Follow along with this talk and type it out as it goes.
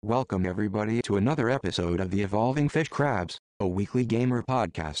Welcome everybody to another episode of the Evolving Fish Crabs, a weekly gamer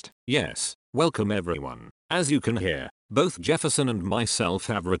podcast. Yes, welcome everyone. As you can hear, both Jefferson and myself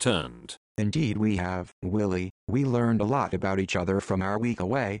have returned. Indeed we have, Willie. We learned a lot about each other from our week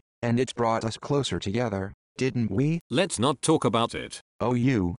away, and it's brought us closer together, didn't we? Let's not talk about it. Oh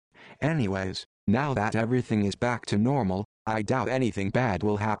you. Anyways, now that everything is back to normal, I doubt anything bad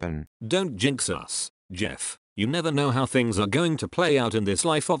will happen. Don't jinx us, Jeff. You never know how things are going to play out in this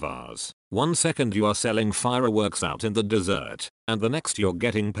life of ours. 1 second you are selling fireworks out in the desert, and the next you're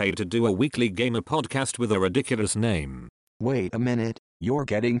getting paid to do a weekly gamer podcast with a ridiculous name. Wait a minute, you're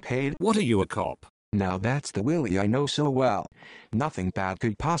getting paid? What are you, a cop? Now that's the Willie I know so well. Nothing bad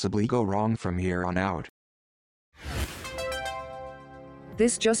could possibly go wrong from here on out.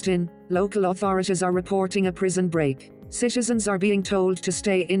 This just in, local authorities are reporting a prison break. Citizens are being told to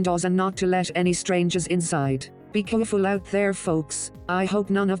stay indoors and not to let any strangers inside. Be careful out there, folks. I hope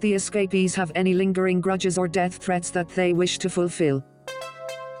none of the escapees have any lingering grudges or death threats that they wish to fulfill.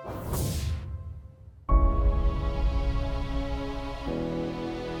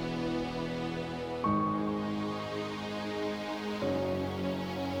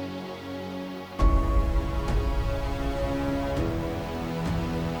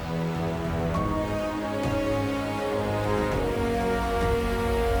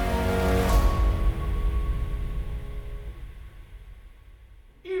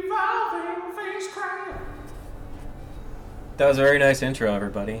 That was a very nice intro,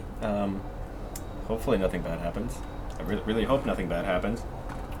 everybody. Hopefully nothing bad happens. I really hope nothing bad happens.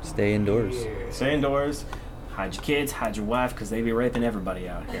 Stay indoors. Stay indoors. Hide your kids, hide your wife, because they be raping everybody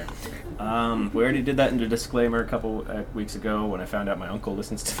out here. We already did that in the disclaimer a couple weeks ago when I found out my uncle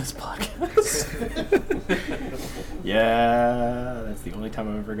listens to this podcast. Yeah, that's the only time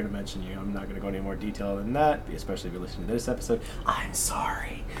I'm ever going to mention you. I'm not going to go into any more detail than that, especially if you're listening to this episode. I'm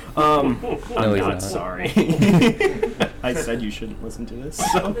sorry. I'm not sorry. I said you shouldn't listen to this,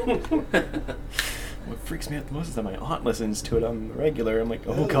 so... What freaks me out the most is that my aunt listens to it on the regular. I'm like,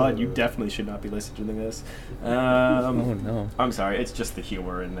 oh god, you definitely should not be listening to this. Oh no. I'm sorry, it's just the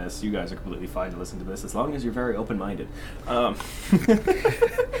humor in this. You guys are completely fine to listen to this as long as you're very open-minded. Hail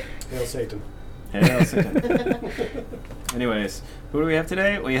Satan. Hail Satan. Anyways, who do we have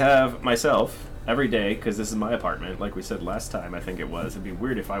today? We have myself, every day, because this is my apartment, like we said last time, I think it was. It'd be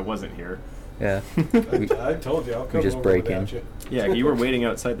weird if I wasn't here. Yeah. I told you, I'll come just over break without in. you. Yeah, you were waiting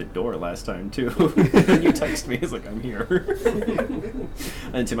outside the door last time, too. And you text me, it's like, I'm here.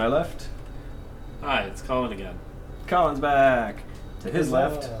 And to my left, Hi, it's Colin again. Colin's back. To his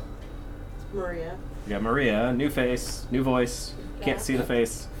left, Maria. we got Maria, new face, new voice, can't see the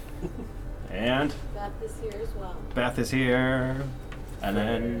face. And Beth is here as well. Beth is here. And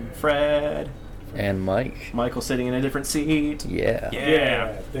then Fred. And Mike. Michael sitting in a different seat. Yeah.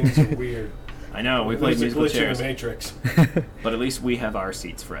 Yeah. Things are weird. I know, we played There's a musical glitch in chairs. the Matrix. But at least we have our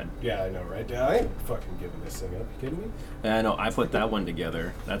seats, Fred. Yeah, I know, right? Yeah, I ain't fucking giving this thing up. You kidding me? No, I put that one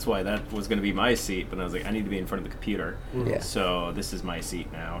together. That's why that was going to be my seat, but I was like, I need to be in front of the computer. Yeah. So this is my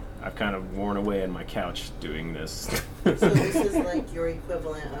seat now. I've kind of worn away on my couch doing this. So this is like your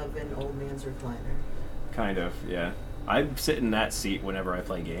equivalent of an old man's recliner. Kind of, yeah. I sit in that seat whenever I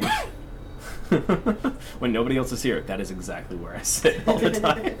play games. When nobody else is here, that is exactly where I sit all the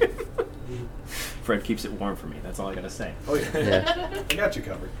time. Fred keeps it warm for me. That's all I gotta say. Oh, yeah. I got you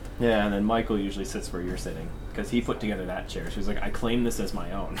covered. Yeah, and then Michael usually sits where you're sitting because he put together that chair. She was like, I claim this as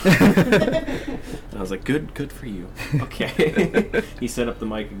my own. And I was like, good for you. Okay. He set up the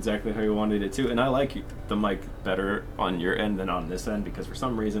mic exactly how he wanted it to, and I like the mic better on your end than on this end because for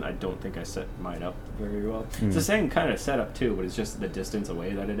some reason I don't think I set mine up very well. It's the same kind of setup too, but it's just the distance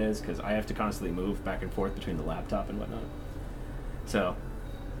away that it is because I have to constantly move back and forth between the laptop and whatnot. So,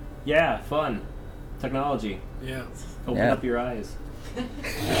 yeah, fun. Technology. Yeah. Open up your eyes. See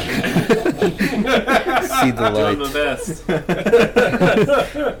the Doing light. the best.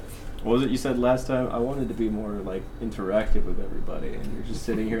 What was it you said last time? I wanted to be more like interactive with everybody, and you're just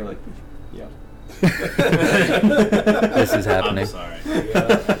sitting here like, yeah. This is happening. I'm sorry.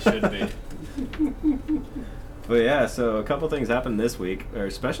 Yeah, it should be. But yeah, so a couple things happened this week, or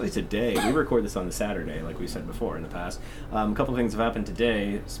especially today. We record this on the Saturday, like we said before in the past. A couple things have happened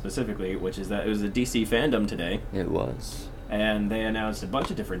today, specifically, which is that it was a DC fandom today. It was. And they announced a bunch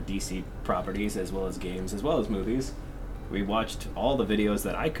of different DC properties, as well as games, as well as movies. We watched all the videos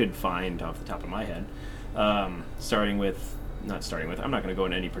that I could find off the top of my head. I'm not going to go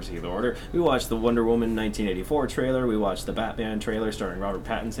in any particular order. We watched the Wonder Woman 1984 trailer. We watched the Batman trailer starring Robert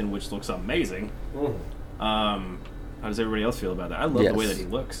Pattinson, which looks amazing. How does everybody else feel about that? I love the way that he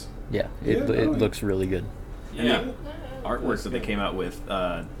looks. Yeah, it looks really good. Yeah. artwork that they came out with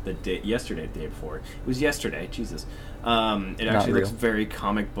the day the day before. It was yesterday, Jesus. It actually looks real. very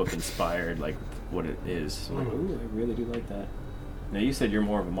comic book inspired, like what it is. So I'm like, ooh, I really do like that. Now you said you're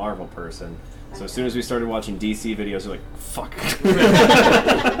more of a Marvel person, so as soon as we started watching DC videos, you're like, fuck.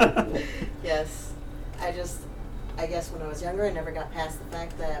 Yes. I guess when I was younger, I never got past the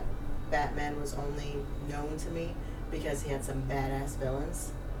fact that Batman was only known to me because he had some badass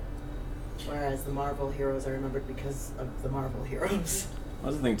villains. Whereas the Marvel heroes I remembered because of the Marvel heroes.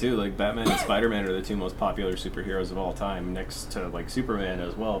 That's the thing too, like Batman and Spider-Man are the two most popular superheroes of all time, next to like Superman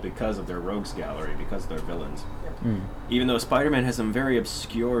as well, because of their rogues gallery, because of their villains. Mm. Even though Spider-Man has some very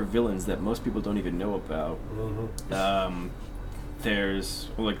obscure villains that most people don't even know about. There's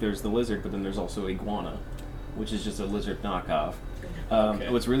the lizard, but then there's also Iguana, which is just a lizard knockoff.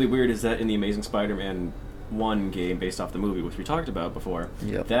 What's really weird is that in the Amazing Spider-Man 1 game based off the movie, which we talked about before,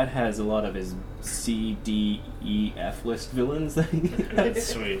 that has a lot of his C, D, E, F list villains. That's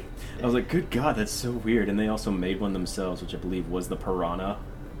sweet. I was like, good God, that's so weird. And they also made one themselves, which I believe was the Piranha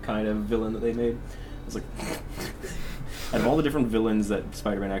kind of villain that they made. I was like, out of all the different villains that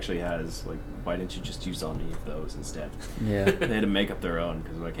Spider-Man actually has, like, why didn't you just use any of those instead? Yeah. They had to make up their own,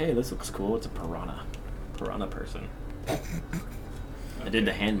 because they're like, hey, this looks cool, it's a piranha person. I did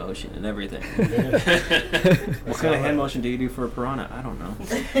the hand motion and everything. What kind of hand motion do you do for a piranha? I don't know.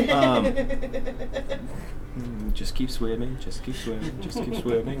 Just keep swimming, just keep swimming, just keep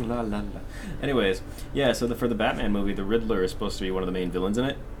swimming, la la la. Anyways, yeah, so for the Batman movie, the Riddler is supposed to be one of the main villains in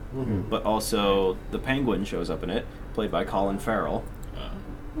it, but also the Penguin shows up in it, played by Colin Farrell.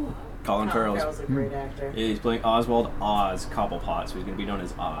 Colin Farrell's a great actor. He's playing Oswald Oz Cobblepot, so he's going to be known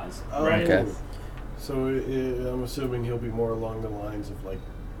as Oz. Right. Okay. So I'm assuming he'll be more along the lines of like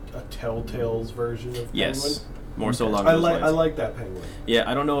a Telltale's version of Yes. Penguin. More so along I those like lines. that Penguin. Yeah,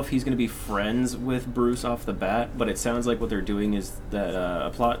 I don't know if he's going to be friends with Bruce off the bat, but it sounds like what they're doing is that a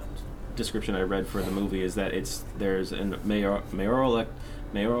plot description I read for the movie is that there's a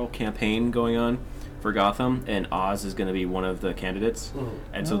mayoral campaign going on for Gotham, and Oz is going to be one of the candidates,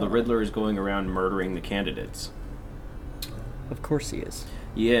 and so the Riddler is going around murdering the candidates. Of course he is.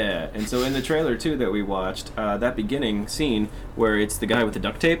 Yeah, and so in the trailer too that we watched, that beginning scene where it's the guy with the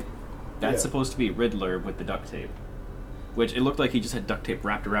duct tape, that's supposed to be Riddler with the duct tape. Which it looked like he just had duct tape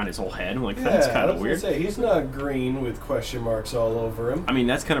wrapped around his whole head. I'm like, that's kind of weird. Say, he's not green with question marks all over him. I mean,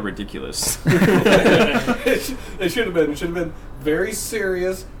 that's kind of ridiculous. It should have been very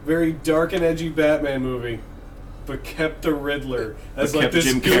serious, very dark and edgy Batman movie, but kept the Riddler as like this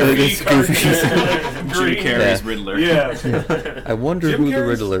Jim goofy Carrey. cartoon. Jim Carrey's Riddler. Yeah. I wonder Jim who the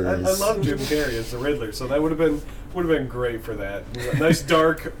Carrey's- Riddler I is. love Jim Carrey as the Riddler, so that would have been great for that. Nice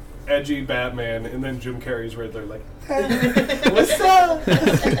dark, edgy Batman, and then Jim Carrey's Riddler, like, hey, what's up?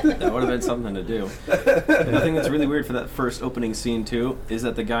 That would have been something to do. And the thing that's really weird for that first opening scene too is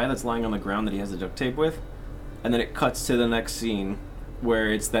that the guy that's lying on the ground that he has the duct tape with, and then it cuts to the next scene where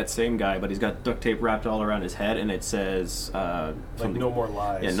it's that same guy, but he's got duct tape wrapped all around his head, and it says Like, something- no more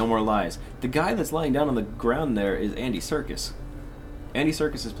lies. Yeah, no more lies. The guy that's lying down on the ground there is Andy Serkis. Andy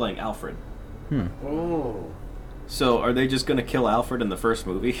Serkis is playing Alfred. Oh. So are they just gonna kill Alfred in the first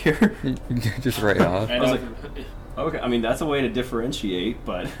movie here? Just right off. I I was know. like, okay, I mean that's a way to differentiate,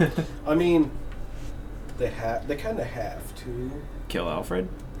 but I mean, they kind of have to. kill Alfred.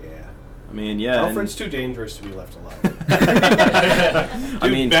 Yeah. I mean, yeah. Alfred's too dangerous to be left alive. I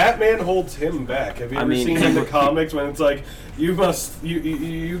mean, Batman holds him back. Have you I ever mean- seen in the comics when it's like, you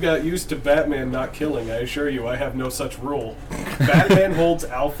got used to Batman not killing? I assure you, I have no such rule. Batman holds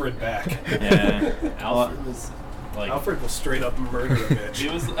Alfred back. yeah. Alfred was like Alfred will straight up murder a bitch. he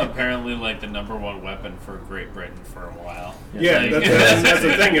was apparently like the #1 weapon for Great Britain for a while. Yeah, Like- that's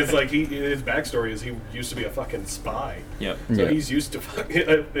the thing. Is like his backstory is he used to be a fucking spy. Yep. So Yeah. he's used to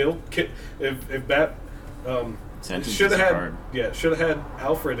fucking. If Bat Sentence should is have hard. had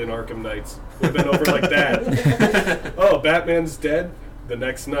Alfred in Arkham Knights. Would have been over like that. Oh, Batman's dead. The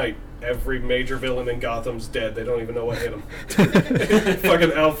next night, every major villain in Gotham's dead. They don't even know what hit him.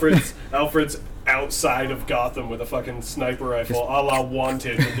 Fucking Alfred's outside of Gotham with a fucking sniper rifle, a la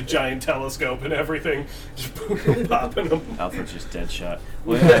Wanted, with the giant telescope and everything, just popping them. Alfred's just dead shot.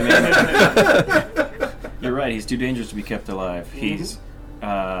 Well, yeah, I mean, you're right. He's too dangerous to be kept alive. He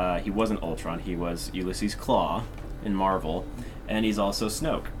wasn't Ultron. He was Ulysses Klaue in Marvel, and he's also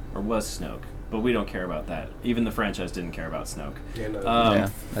Snoke, or was Snoke. But we don't care about that. Even the franchise didn't care about Snoke. Yeah, no, Yeah,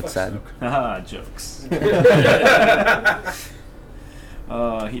 that's sad. Haha, jokes.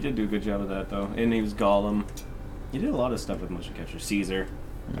 He did do a good job of that, though. And he was Gollum. He did a lot of stuff with motion capture. Caesar.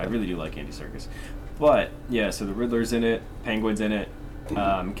 I really do like Andy Serkis. But, yeah, so the Riddler's in it. Penguin's in it.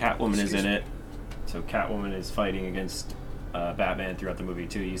 Catwoman is in it. So Catwoman is fighting against Batman throughout the movie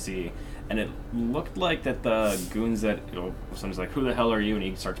too. You see, and it looked like that the goons that someone's like, "Who the hell are you?" and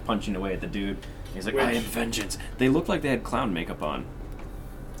he starts punching away at the dude. He's like, "I am vengeance." They looked like they had clown makeup on.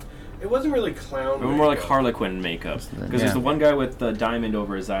 It wasn't really clown. They were more like Harlequin makeup. Because there's the one guy with the diamond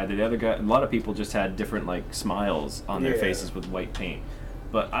over his eye. The other guy, a lot of people just had different like smiles on their faces with white paint.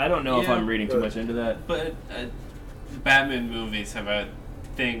 But I don't know if I'm reading too much into that. But Batman movies have a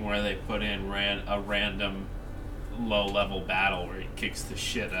thing where they put in a random low-level battle where he kicks the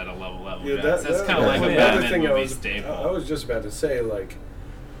shit out of low-level guys. That's kind of like a Batman movie staple. I was just about to say, like,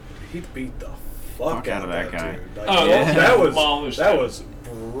 he beat the fuck out of that guy. Like, that was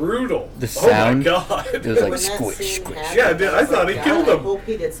brutal. The sound. Oh my god! It was like When that squish, scene squish. happened, Yeah, dude, I thought he God, killed him. I hope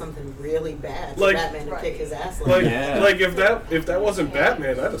he did something really bad for Like- Batman to kick his ass Like, that. if that wasn't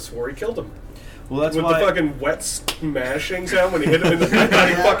Batman, I'd have swore he killed him. Well, that's With why. the fucking wet smashing sound when he hit him in the back,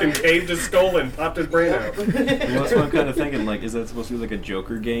 he fucking caved his skull and popped his brain out. Well, that's what I'm kind of thinking. Like, is that supposed to be like a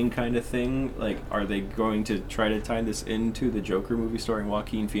Joker gang kind of thing? Like, are they going to try to tie this into the Joker movie starring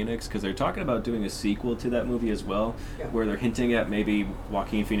Joaquin Phoenix? Because they're talking about doing a sequel to that movie as well, where they're hinting at maybe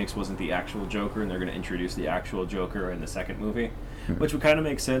Joaquin Phoenix wasn't the actual Joker, and they're going to introduce the actual Joker in the second movie, which would kind of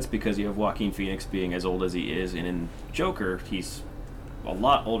make sense because you have Joaquin Phoenix being as old as he is, and in Joker, he's a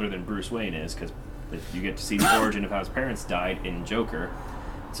lot older than Bruce Wayne is, because you get to see the origin of how his parents died in Joker.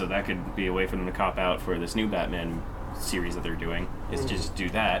 So that could be a way for them to cop out for this new Batman series that they're doing, is to just do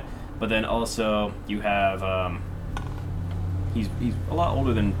that. But then also, you have, he's a lot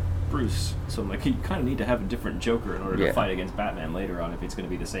older than Bruce, so like you kind of need to have a different Joker in order to fight against Batman later on if it's going to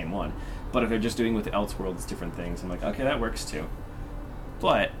be the same one. But if they're just doing with Elseworlds different things, I'm like, okay, that works too.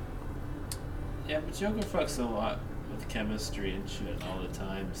 But Yeah, but Joker fucks a lot with chemistry and shit all the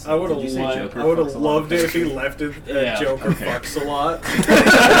time. I So would Did you say Joker have fucks a lot? loved it if he left it Yeah. Joker fucks a lot.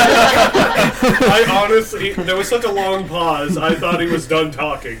 I honestly, there was such a long pause, I thought he was done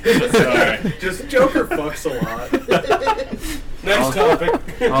talking. Sorry. Just Joker fucks a lot. Next topic.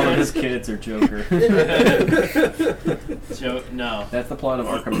 all of his kids are Joker. No. That's the plot of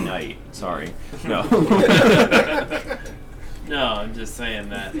Arkham Knight. Sorry. No. No, I'm just saying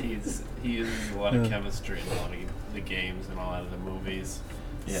that he uses a lot of chemistry in a lot of the games and a lot of the movies.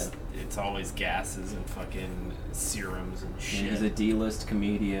 Yeah. It's always gases and fucking serums and shit. He's a D-list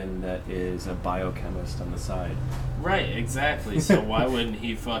comedian that is a biochemist on the side. Right, exactly. So why wouldn't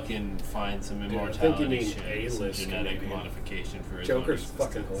he fucking find some I think you immortality mean shit, some A-list genetic comedian. modification for his Joker's own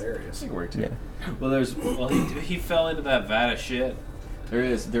fucking existence? hilarious. It worked too. Yeah. Well, He fell into that vat of shit.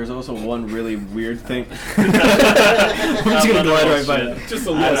 there's also one really weird thing. I'm just gonna glide right by shit. that. Just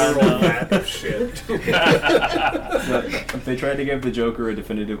a I don't literal know. vat of shit. They tried to give the Joker a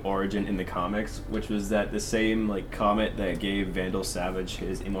definitive origin in the comics, which was that the same like comet that gave Vandal Savage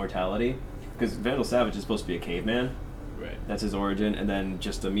his immortality, because Vandal Savage is supposed to be a caveman. Right. That's his origin, and then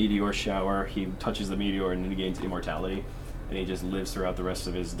just a meteor shower. He touches the meteor and then he gains immortality, and he just lives throughout the rest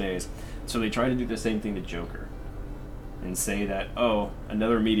of his days. So they try to do the same thing to Joker, and say that, oh,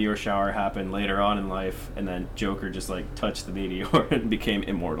 another meteor shower happened later on in life, and then Joker just like touched the meteor and became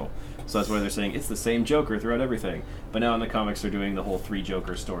immortal. So that's why they're saying it's the same Joker throughout everything. But now in the comics they're doing the whole 3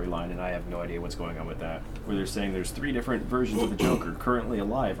 Joker storyline, and I have no idea what's going on with that. Where they're saying there's 3 different versions of the Joker currently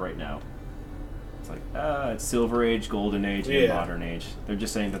alive right now. It's like, it's Silver Age, Golden Age, and Modern Age. They're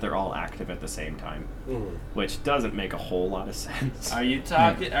just saying that they're all active at the same time, which doesn't make a whole lot of sense. Are you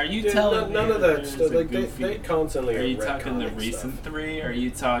talking? Are you Dude, telling none me of that that there's stuff. a Like goofy? they constantly Are you retconning talking the recent stuff. 3? Are you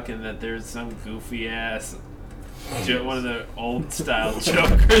talking that there's some goofy ass, one of the old style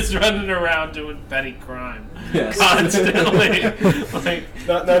Jokers running around doing petty crime Yes. constantly? Like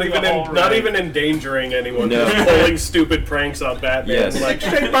Not even endangering anyone. No. Just pulling stupid pranks on Batman. Yes. Like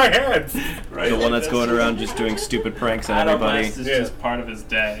shake my hand. right? The one that's going around just doing stupid pranks on Adam everybody. West is Yeah. just part of his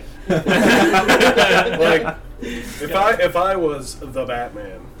day. Like if I was the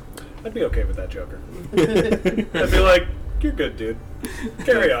Batman, I'd be okay with that Joker. I'd be like, you're good, dude.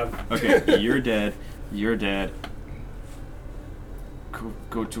 Carry on. Okay, you're dead. You're dead.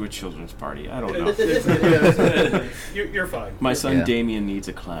 Go to a children's party. I don't know. You're fine. My son Yeah. Damien needs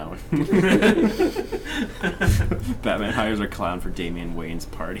a clown. Batman hires a clown for Damian Wayne's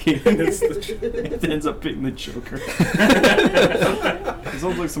party. It ends up being the Joker. It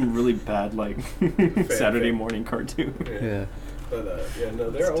sounds like some really bad, like, Saturday morning cartoon. Yeah. But no,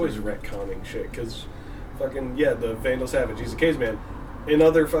 they're always retconning shit because fucking the Vandal Savage, he's a caveman. In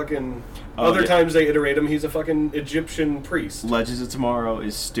other fucking times they iterate him, he's a fucking Egyptian priest. Legends of Tomorrow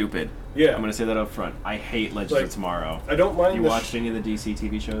is stupid. Yeah. I'm gonna say that up front. I hate Legends of Tomorrow. I don't mind. You watched any of the DC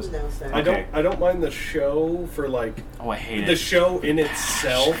TV shows? No, sir. Okay. I don't mind the show for like Oh, I hate the it. show in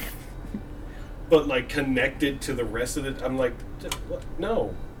itself. but like connected to the rest of it. I'm like, what?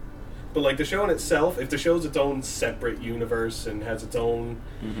 No. But like the show in itself, if the show's its own separate universe and has its own,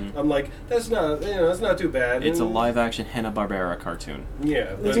 I'm like, that's not too bad. It's a live-action Hanna-Barbera cartoon.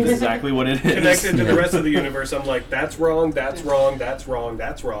 Yeah, that's exactly what it is. Connected to the rest of the universe, I'm like, that's wrong, that's wrong, that's wrong,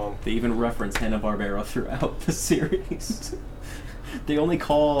 that's wrong. They even reference Hanna-Barbera throughout the series. They only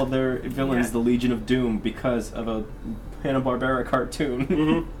call their villains the Legion of Doom because of a Hanna-Barbera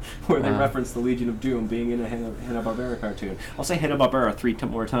cartoon where they reference the Legion of Doom being in a Hanna-Barbera cartoon. I'll say Hanna-Barbera 3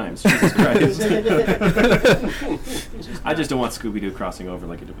 more times. Jesus Christ. I just don't want Scooby-Doo crossing over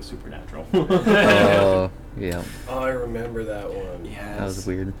like it did with Supernatural. Yeah. I remember that one. Yes. That was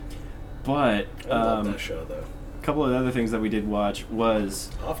weird. But I love that show, though. A couple of other things that we did watch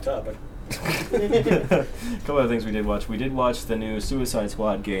was... Off topic. A couple of things we did watch. We did watch the new Suicide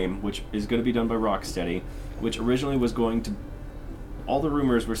Squad game, which is going to be done by Rocksteady, which originally was going to... All the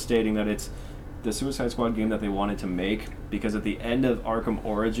rumors were stating that it's the Suicide Squad game that they wanted to make, because at the end of Arkham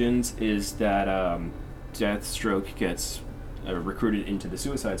Origins is that Deathstroke gets recruited into the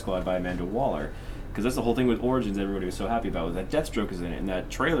Suicide Squad by Amanda Waller. Because that's the whole thing with Origins everybody was so happy about, was that Deathstroke is in it, and that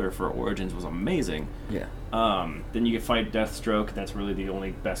trailer for Origins was amazing. Yeah. Then you can fight Deathstroke. That's really the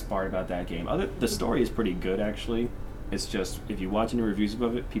only best part about that game. The story is pretty good, actually. It's just, if you watch any reviews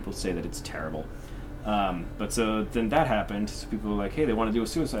of it, people say that it's terrible. But so then that happened. So people were like, hey, they want to do a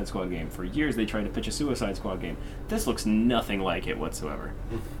Suicide Squad game. For years, they tried to pitch a Suicide Squad game. This looks nothing like it whatsoever.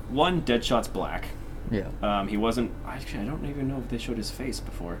 One, Deadshot's black. Yeah. He wasn't... Actually, I don't even know if they showed his face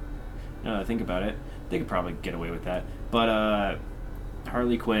before. Now that I think about it, they could probably get away with that. But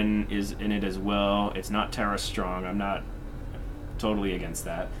Harley Quinn is in it as well. It's not Tara Strong. I'm not totally against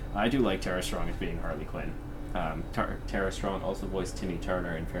that. I do like Tara Strong as being Harley Quinn. Tara Strong also voiced Timmy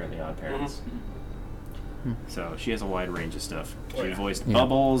Turner in Fairly Odd Parents. So she has a wide range of stuff. She voiced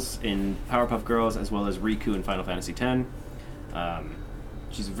Bubbles in Powerpuff Girls as well as Riku in Final Fantasy X.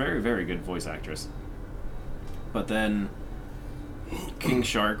 She's a very, very good voice actress. But then King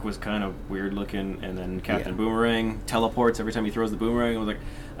Shark was kind of weird looking, and then Captain Boomerang teleports every time he throws the boomerang. I was like,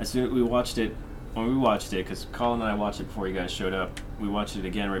 as soon as we watched it, because Colin and I watched it before you guys showed up, we watched it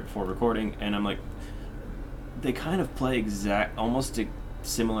again right before recording, and I'm like, they kind of play almost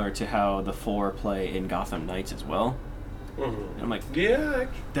similar to how the Four play in Gotham Knights as well. And I'm like,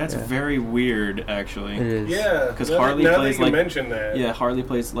 that's very weird, actually. It is. Yeah, because Harley plays like mentioned that. Yeah, Harley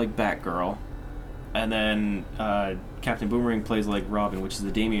plays like Batgirl, and then Captain Boomerang plays like Robin, which is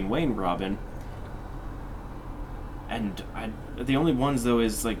the Damian Wayne Robin. And the only ones though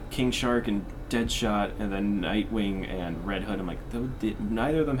is like King Shark and Deadshot, and then Nightwing and Red Hood. I'm like,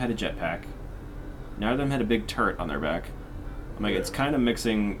 neither of them had a jetpack. Neither of them had a big turret on their back. I'm like, it's kind of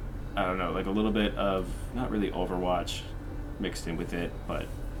mixing, I don't know, like a little bit of not really Overwatch mixed in with it, but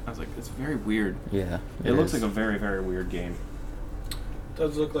I was like, it's very weird. Yeah. It looks like a very, very weird game.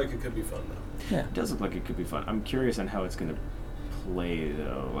 Does look like it could be fun though. Yeah. It does look like it could be fun. I'm curious on how it's going to play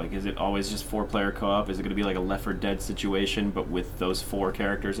though. Like, is it always just 4-player co-op? Is it going to be like a Left 4 Dead situation, but with those 4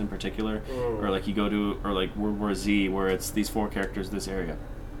 characters in particular? Or like you go to, or like World War Z, where it's these 4 characters this area,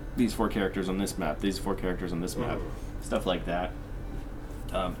 these 4 characters on this map, these 4 characters on this map, stuff like that.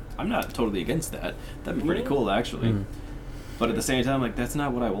 I'm not totally against that. That'd be pretty cool, actually. But at the same time, like, that's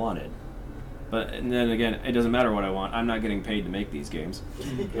not what I wanted. But and then again, it doesn't matter what I want. I'm not getting paid to make these games.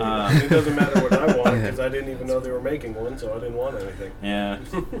 It doesn't matter what I want, because I didn't even know they were making one, so I didn't want anything. Yeah.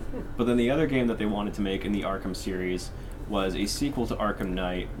 But then the other game that they wanted to make in the Arkham series was a sequel to Arkham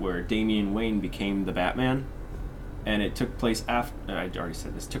Knight, where Damian Wayne became the Batman. And it took place after... I already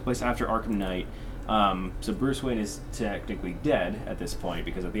said this. Took place after Arkham Knight. So Bruce Wayne is technically dead at this point,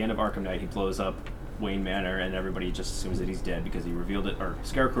 because at the end of Arkham Knight, he blows up Wayne Manor, and everybody just assumes that he's dead because he revealed it, or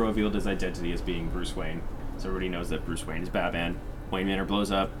Scarecrow revealed his identity as being Bruce Wayne. So everybody knows that Bruce Wayne is Batman. Wayne Manor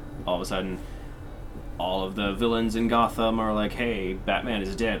blows up. All of a sudden, all of the villains in Gotham are like, hey, Batman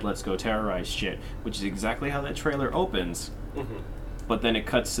is dead, let's go terrorize shit. Which is exactly how that trailer opens. But then it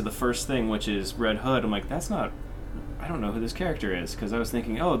cuts to the first thing, which is Red Hood. I'm like, that's not... I don't know who this character is, because I was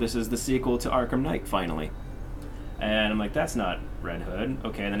thinking, oh, this is the sequel to Arkham Knight, finally. And I'm like, that's not Red Hood.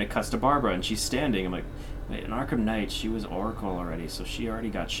 Okay, and then it cuts to Barbara, and she's standing. I'm like, wait, in Arkham Knight, she was Oracle already, so she already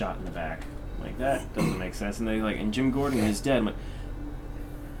got shot in the back. I'm like, that doesn't make sense. And they like, and Jim Gordon is dead. I'm like,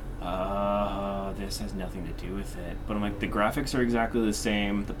 this has nothing to do with it. But I'm like, the graphics are exactly the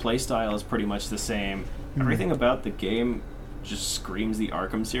same. The play style is pretty much the same. Everything about the game just screams the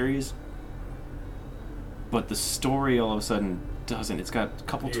Arkham series. But the story all of a sudden doesn't. It's got a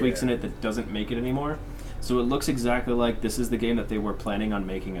couple tweaks in it that doesn't make it anymore. So it looks exactly like this is the game that they were planning on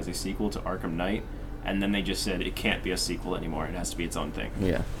making as a sequel to Arkham Knight, and then they just said it can't be a sequel anymore. It has to be its own thing.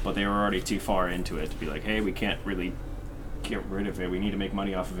 Yeah. But they were already too far into it to be like, hey, we can't really get rid of it. We need to make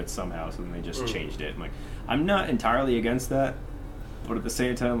money off of it somehow. So then they just changed it. I'm like, I'm not entirely against that, but at the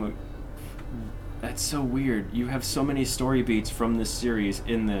same time, like, that's so weird. You have so many story beats from this series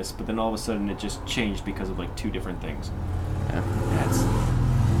in this, but then all of a sudden it just changed because of like 2 different things. Yeah. That's.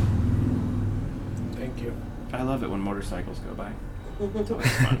 Thank you. I love it when motorcycles go by. It's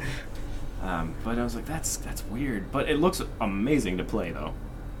always fun. But I was like, that's weird. But it looks amazing to play though,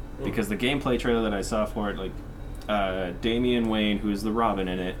 because the gameplay trailer that I saw for it, like Damian Wayne, who's the Robin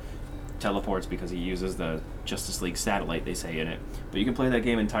in it, teleports because he uses the Justice League satellite, they say in it. But you can play that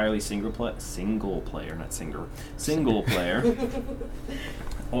game entirely single player,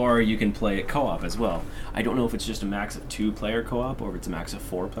 or you can play it co-op as well. I don't know if it's just a max of 2-player co-op or if it's a max of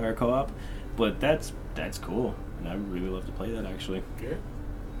 4-player co-op, but that's cool, and I would really love to play that actually. Yeah.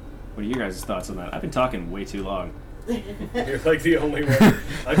 What are your guys' thoughts on that? I've been talking way too long. You're like the only one.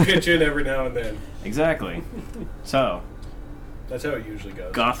 I pitch in every now and then. Exactly. So, that's how it usually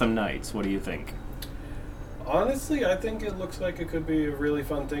goes. Gotham Knights, what do you think? Honestly, I think it looks like it could be a really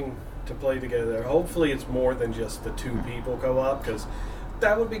fun thing to play together. Hopefully it's more than just the 2 people co-op, because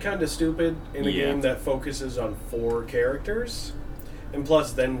that would be kind of stupid in a game that focuses on 4 characters. And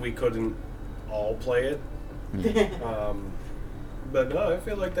plus, then we couldn't all play it. But no, I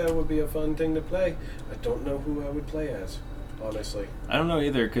feel like that would be a fun thing to play. I don't know who I would play as, honestly. I don't know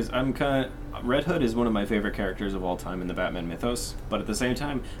either, because I'm kind of... Red Hood is one of my favorite characters of all time in the Batman mythos, but at the same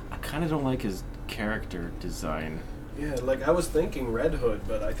time, I kind of don't like his character design. Yeah, like I was thinking Red Hood,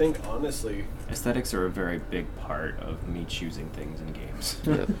 but I think honestly... Aesthetics are a very big part of me choosing things in games.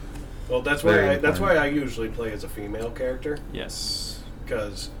 Yeah. Well, that's why I usually play as a female character. Yes.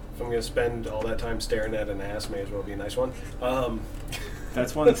 Because if I'm going to spend all that time staring at an ass, may as well be a nice one.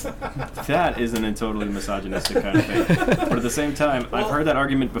 That's one. That isn't a totally misogynistic kind of thing. But at the same time, I've heard that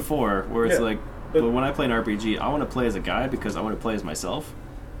argument before, where it's like, well, when I play an RPG, I want to play as a guy because I want to play as myself,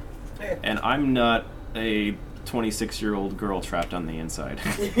 and I'm not a 26-year-old girl trapped on the inside.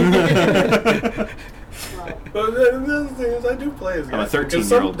 But the thing is, I do play as guys. I'm a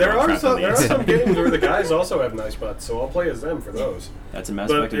 13-year-old There girl are trapped on the inside. some games where the guys also have nice butts, so I'll play as them for those. That's a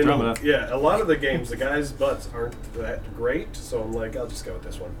Mass Effect Andromeda. Yeah, a lot of the games, the guys' butts aren't that great, so I'm like, I'll just go with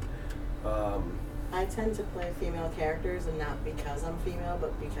this one. I tend to play female characters, and not because I'm female,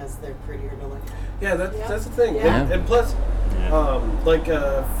 but because they're prettier to look at. Yeah, that's the thing. Yeah. And plus,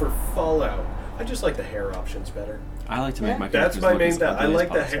 for Fallout, I just like the hair options better. I like to make my That's characters my look main as thing. ugly as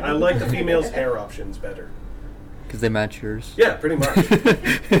possible. I like the females' hair options better. Because they match yours. Yeah, pretty much.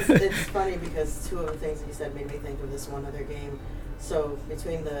 It's funny because 2 of the things that you said made me think of this one other game. So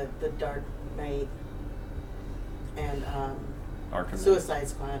between the Dark Knight and Arkham Suicide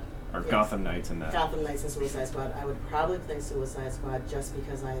Squad. Or Gotham Knights and that. Gotham Knights and Suicide Squad. I would probably play Suicide Squad just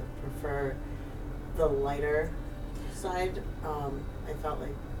because I prefer the lighter side. I felt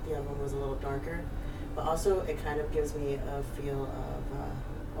like the other one was a little darker. But also, it kind of gives me a feel of,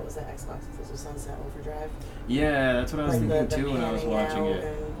 what was that Xbox? This was Sunset Overdrive. Yeah, that's what I was thinking too when I was watching it.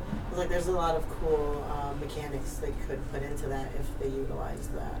 And, like, there's a lot of cool mechanics they could put into that if they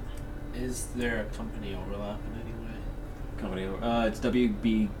utilized that. Is there a company overlap in any way? It's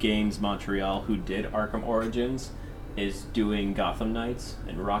WB Games Montreal, who did Arkham Origins, is doing Gotham Knights,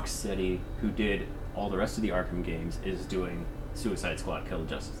 and Rocksteady, who did all the rest of the Arkham games, is doing Suicide Squad Kill the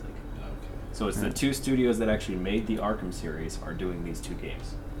Justice League. Okay. So it's the 2 studios that actually made the Arkham series are doing these 2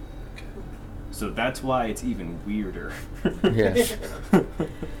 games. Okay. So that's why it's even weirder. Yeah.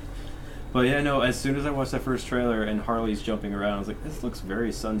 But yeah, no, as soon as I watched that first trailer and Harley's jumping around, I was like, this looks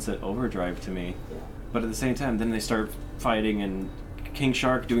very Sunset Overdrive to me. Yeah. But at the same time, then they start fighting and King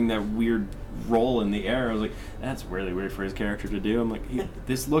Shark doing that weird roll in the air. I was like, that's really weird for his character to do. I'm like,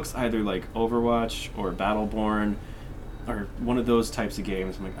 this looks either like Overwatch or Battleborn or one of those types of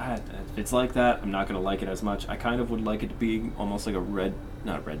games. I'm like, if it's like that, I'm not going to like it as much. I kind of would like it to be almost like a Left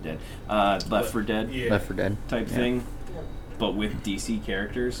 4 Dead Yeah. Left 4 Dead type thing, Yeah. but with DC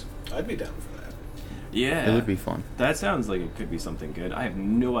characters. I'd be down for that. Yeah. It would be fun. That sounds like it could be something good. I have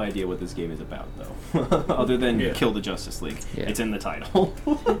no idea what this game is about, though, other than Kill the Justice League. Yeah. It's in the title.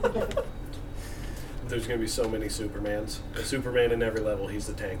 There's going to be so many Supermans. A Superman in every level, he's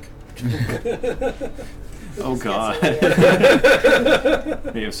the tank. Oh, God.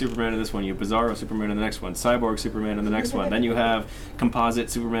 You have Superman in this one, you have Bizarro Superman in the next one, Cyborg Superman in the next one, then you have Composite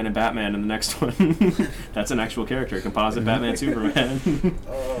Superman and Batman in the next one. That's an actual character, Composite Batman Superman.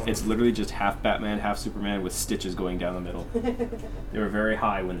 It's literally just half Batman, half Superman with stitches going down the middle. They were very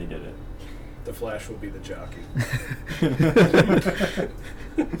high when they did it. The Flash will be the jockey.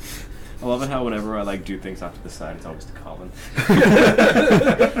 I love it how whenever I do things off to the side, it's always to Colin.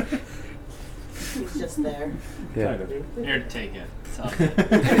 He's just there. Yeah. Here, take it. It's all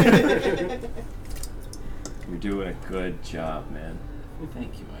good. You're doing a good job, man.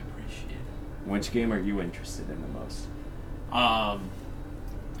 Thank you, I appreciate it. Which game are you interested in the most? We're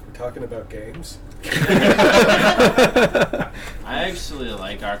talking about games. I actually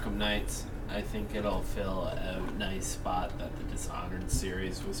like Arkham Knights. I think it'll fill a nice spot that the Dishonored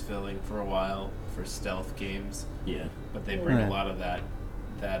series was filling for a while for stealth games. Yeah. But they bring a lot of that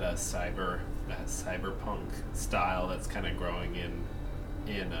cyberpunk style that's kind of growing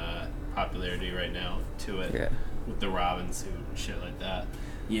in popularity right now to it. Yeah. With the Robin suit and shit like that.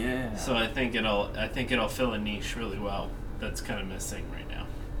 Yeah. So I think it'll fill a niche really well that's kind of missing right now.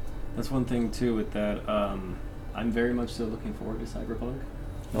 That's one thing too with that. I'm very much so looking forward to Cyberpunk.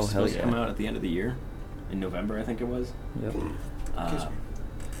 Oh, It's hell supposed to come yeah. out at the end of the year, in November, I think it was. Yep.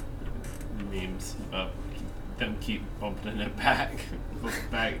 Memes about them keep bumping it back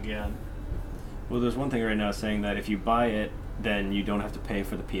again. Well, there's one thing right now saying that if you buy it, then you don't have to pay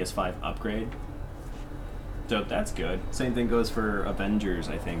for the PS5 upgrade. So that's good. Same thing goes for Avengers,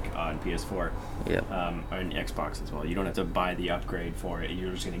 I think, on PS4. Yep. Or on Xbox as well. You don't have to buy the upgrade for it.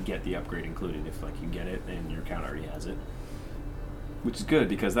 You're just going to get the upgrade included if you get it and your account already has it. Which is good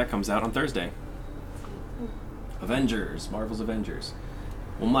because that comes out on Thursday. Avengers, Marvel's Avengers.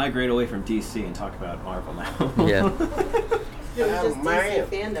 We'll migrate away from DC and talk about Marvel now. Yeah. It was just DC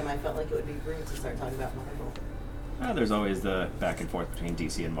fandom. I felt like it would be rude to start talking about Marvel. There's always the back and forth between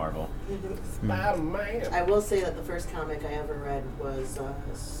DC and Marvel. Spider-Man. I will say that the first comic I ever read was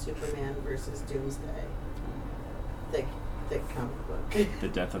Superman versus Doomsday. Thick comic book. The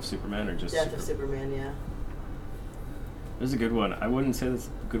Death of Superman or just Death of Superman, yeah. There's a good one. I wouldn't say that's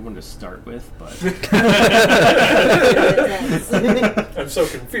a good one to start with, but I'm so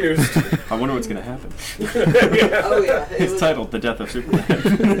confused. I wonder what's going to happen. Yeah. Oh yeah. It's titled The Death of Superman.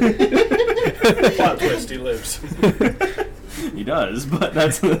 Plot twist, he lives. He does, but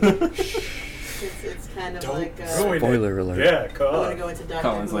that's... It's kind of like Spoiler alert. Yeah, I Colin. want to go into Doctor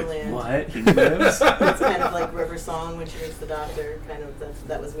Colin's like, Who-land. what? He lives? It's kind of like River Song when she meets the Doctor. Kind of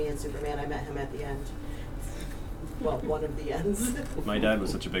that was me and Superman. I met him at the end. Well, one of the ends. My dad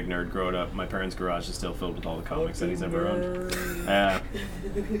was such a big nerd growing up. My parents' garage is still filled with all the comics that he's ever owned.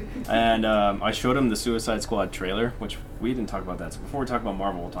 And I showed him the Suicide Squad trailer, which we didn't talk about that. So before we talk about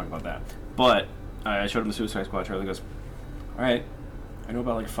Marvel, we'll talk about that. But I showed him the Suicide Squad trailer. He goes, all right, I know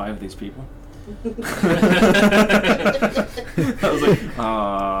about 5 of these people. I was like,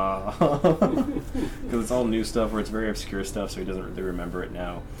 because it's all new stuff, or it's very obscure stuff, so he doesn't really remember it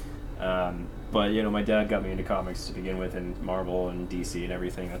now. But my dad got me into comics to begin with, and Marvel and DC and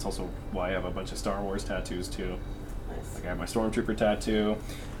everything. That's also why I have a bunch of Star Wars tattoos too. Nice. Like I have my Stormtrooper tattoo.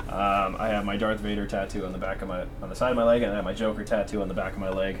 I have my Darth Vader tattoo on the side of my leg, and I have my Joker tattoo on the back of my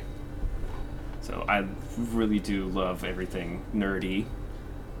leg. So I really do love everything nerdy.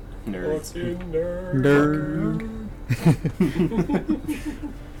 What's in Nerd.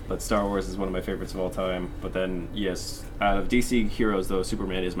 But Star Wars is one of my favorites of all time. But then, yes, out of DC heroes, though,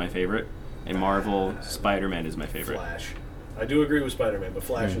 Superman is my favorite. And Marvel, Spider-Man is my favorite. Flash. I do agree with Spider-Man, but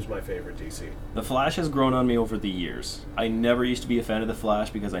Flash is my favorite DC. The Flash has grown on me over the years. I never used to be a fan of the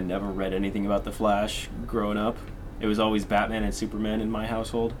Flash because I never read anything about the Flash growing up. It was always Batman and Superman in my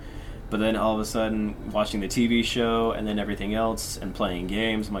household. But then all of a sudden, watching the TV show and then everything else and playing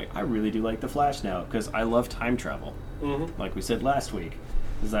games, I'm like, I really do like the Flash now because I love time travel. Mm-hmm. Like we said last week,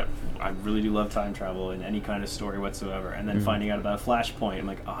 is that I really do love time travel in any kind of story whatsoever. And then finding out about Flashpoint, I'm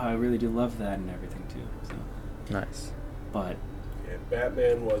like, oh, I really do love that and everything too. So. Nice. But yeah,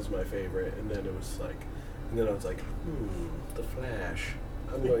 Batman was my favorite, and then I was like, the Flash.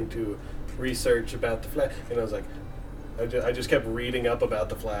 I'm going to research about the Flash, and I was like, I just kept reading up about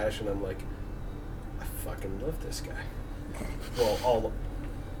the Flash, and I'm like, I fucking love this guy. Well, all of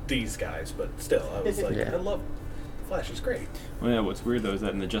these guys, but still, I was like, Yeah. I love Flash. Is great. well, yeah, what's weird though is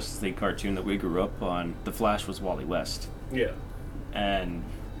that in the Justice League cartoon that we grew up on, the Flash was Wally West, Yeah. and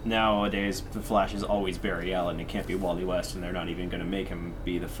nowadays the Flash is always Barry Allen. It can't be Wally West, and they're not even going to make him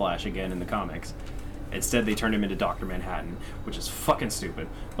be the Flash again in the comics. Instead, they turned him into Dr. Manhattan, which is fucking stupid.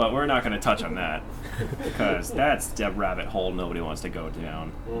 But we're not going to touch on that because that's a rabbit hole nobody wants to go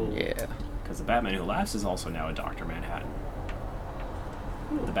down. Yeah. Because the Batman Who Laughs is also now a Dr. Manhattan.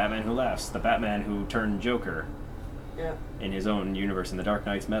 The Batman Who Laughs, the Batman who turned Joker Yeah. in his own universe in the Dark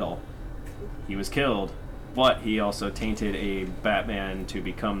Knight's Metal. He was killed, but he also tainted a Batman to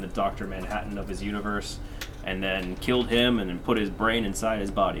become the Dr. Manhattan of his universe, and then killed him and then put his brain inside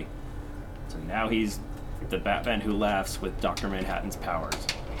his body. So now he's the Batman Who Laughs with Dr. Manhattan's powers.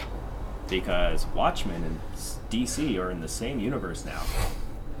 because Watchmen and DC are in the same universe now.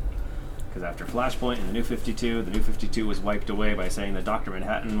 Because after Flashpoint and the New 52 was wiped away by saying that Dr.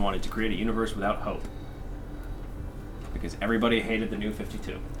 Manhattan wanted to create a universe without hope. Because everybody hated the New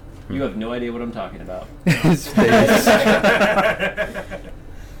 52. You have no idea what I'm talking about. His face.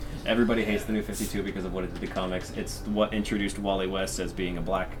 Everybody hates the New 52 because of what it did to comics. It's what introduced Wally West as being a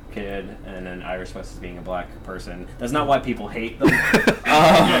black kid, and then Iris West as being a black person. That's not why people hate them.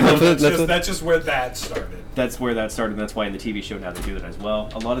 That's just where that started. That's where that started. That's why in the TV show now they do that as well.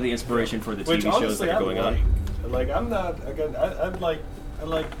 A lot of the inspiration for the TV shows that are going on. Like, I'm not. Again, I like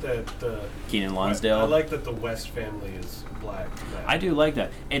that. Keenan Lonsdale. I like that the West family is black. Now. I do like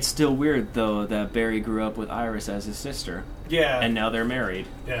that. It's still weird though that Barry grew up with Iris as his sister. Yeah. And now they're married.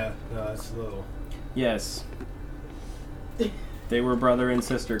 Yeah. No, that's a little. Yes. They were brother and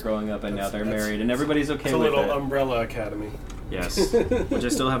sister growing up, and now they're married, and everybody's okay with it. It's a little Umbrella Academy. Yes. Which I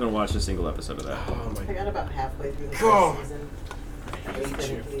still haven't watched a single episode of that. Oh my I got about halfway through the first season. I just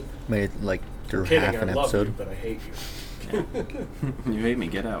couldn't keep. Made it like through kidding, half an I love episode. you, but I hate you. You hate me,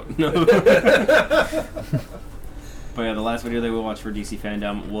 get out. No. But yeah, the last video that we watched for DC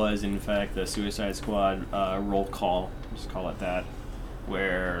Fandom was, in fact, the Suicide Squad roll call, just call it that,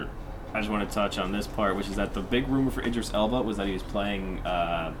 where I just want to touch on this part, which is that the big rumor for Idris Elba was that he was playing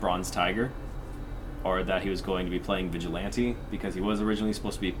Bronze Tiger, or that he was going to be playing Vigilante, because he was originally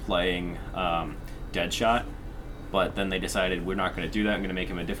supposed to be playing Deadshot, but then they decided we're not going to do that, I'm going to make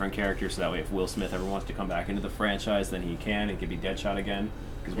him a different character, so that way if Will Smith ever wants to come back into the franchise, then he can, and can be Deadshot again,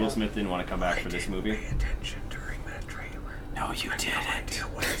 because Will Smith didn't want to come back for this movie. Pay attention during that trailer. No, you didn't. No idea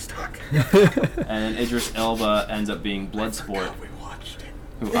what he's talking And Idris Elba ends up being Bloodsport, We watched it.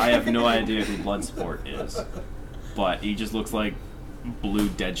 who I have no idea who Bloodsport is, but he just looks like blue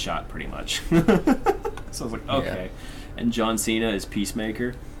Deadshot pretty much. So I was like, okay. Yeah. And John Cena is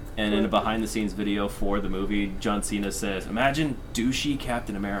Peacemaker, and in a behind-the-scenes video for the movie, John Cena says, "Imagine douchey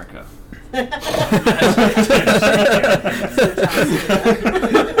Captain America."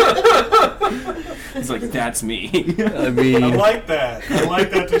 He's like, that's me. I mean, I like that. I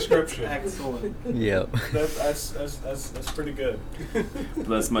like that description. Excellent. Yep. That's pretty good. But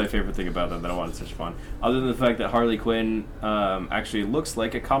that's my favorite thing about them that I wanted such fun. Other than the fact that Harley Quinn actually looks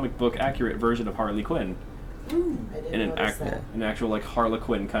like a comic book accurate version of Harley Quinn. I didn't In notice that. an actual like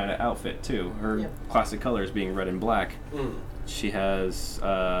Harlequin kind of outfit too. Her classic colors being red and black. She has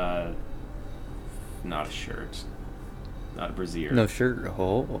not a shirt, not a brassiere. No shirt.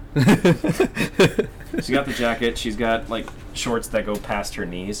 Oh. She's got the jacket. She's got like shorts that go past her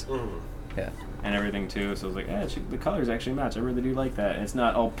knees. Yeah. And everything too. So I was like, the colors actually match. I really do like that. And it's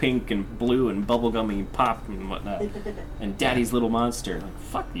not all pink and blue and bubblegummy and pop and whatnot. And Daddy's Little Monster. Like,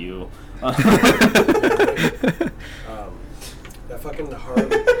 fuck you. That fucking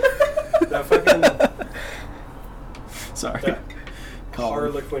Sorry. That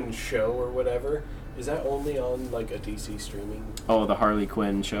Harlequin show or whatever. Is that only on like a DC streaming? Oh, the Harley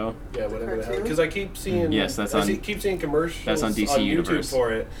Quinn show. Yeah, whatever the hell. Because I keep seeing. Yes, that's on. Keep seeing commercials. That's on DC YouTube Universe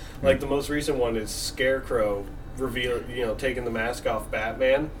for it. Like the most recent one is Scarecrow taking the mask off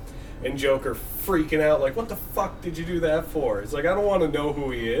Batman, and Joker freaking out like, "What the fuck did you do that for?" It's like, I don't want to know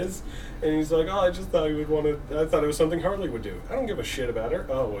who he is, and he's like, "Oh, I just thought he would want to. I thought it was something Harley would do. I don't give a shit about her."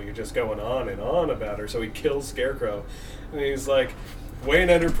 "Oh, well, you're just going on and on about her." So he kills Scarecrow, and he's like,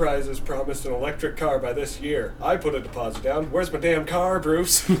 "Wayne Enterprises promised an electric car by this year. I put a deposit down. Where's my damn car,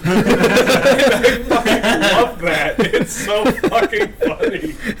 Bruce?" I fucking love that. It's so fucking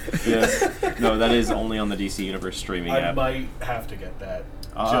funny. Yes. No, that is only on the DC Universe streaming app. I might have to get that.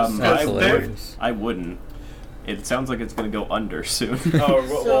 That's hilarious. I wouldn't. It sounds like it's going to go under soon.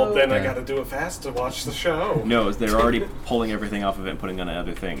 Well, then I got to do it fast to watch the show. No, they're already pulling everything off of it and putting on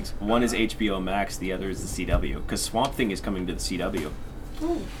other things. One is HBO Max, the other is the CW. Because Swamp Thing is coming to the CW.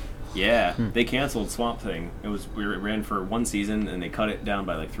 Yeah, they canceled Swamp Thing. It ran for one season and they cut it down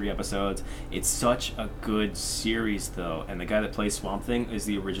by like 3 episodes. It's such a good series though, and the guy that plays Swamp Thing is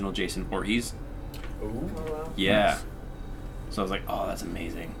the original Jason Voorhees. Ooh. Oh, wow. Yeah. So I was like, oh, that's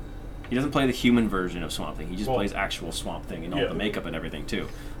amazing. He doesn't play the human version of Swamp Thing. He just plays actual Swamp Thing and all the makeup and everything too.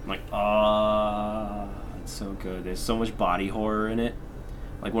 I'm like, it's so good. There's so much body horror in it.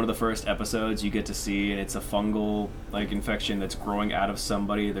 Like one of the first episodes you get to see, and it's a fungal like infection that's growing out of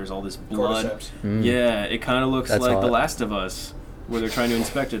somebody. There's all this blood. Cordyceps. Yeah, it kind of looks That's like hot. The Last of Us, where they're trying to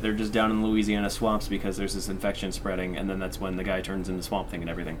inspect it. They're just down in Louisiana swamps because there's this infection spreading, and then that's when the guy turns into Swamp Thing and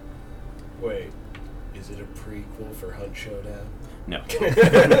everything. Wait, is it a prequel for Hunt Showdown? No.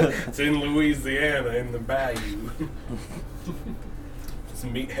 It's in Louisiana in the bayou. Is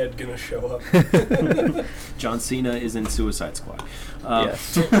Meathead gonna show up? John Cena is in Suicide Squad.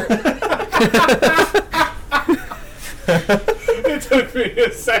 Yes. It took me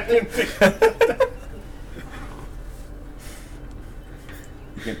a second.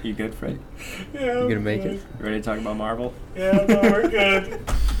 You good, Fred? Yeah, You gonna make it? You ready to talk about Marvel? Yeah, no, we're good.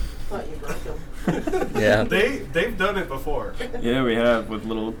 Thought you broke them. Yeah. They've done it before. Yeah, we have with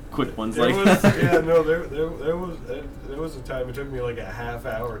little quick ones There like was, that. yeah, no, there was a time it took me like a half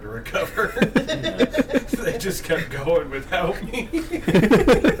hour to recover. They just kept going without me.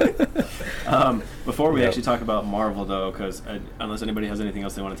 Before we Yep. actually talk about Marvel, though, because unless anybody has anything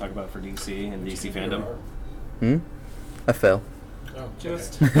else they want to talk about for DC and DC fandom, I fell. Oh,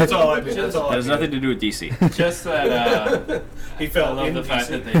 Just- okay. That's all I did. That's all that I has did. nothing to do with DC. Just that He I fell love in the fact DC.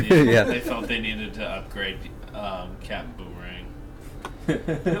 that they needed, Yeah. they felt they needed to upgrade Captain Boomerang.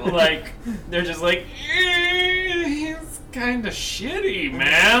 Like they're just like he's kind of shitty,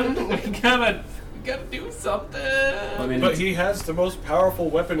 man. We gotta do something. I mean, But he has the most powerful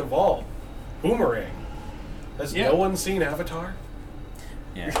weapon of all, Boomerang. Has Yeah. no one seen Avatar?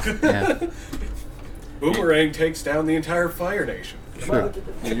 yeah. Yeah. Boomerang takes down the entire Fire Nation. Sure.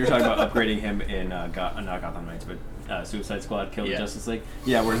 Yeah, you're talking about upgrading him in not Gotham Knights, but Suicide Squad Kill the Yeah. Justice League.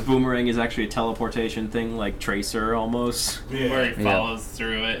 Yeah, whereas Boomerang is actually a teleportation thing, like Tracer almost. Where he Yeah. follows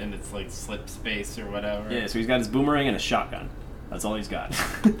through it and it's like slip space or whatever. Yeah, so he's got his boomerang and a shotgun. That's all he's got.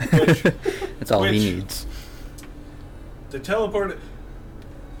 Which, That's all Which- he needs. the teleport...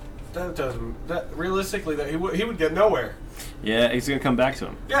 That doesn't... That, realistically, that he would get nowhere. Yeah, he's gonna come back to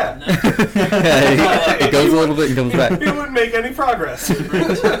him. Yeah. Yeah, it goes a little bit and comes back. He wouldn't make any progress.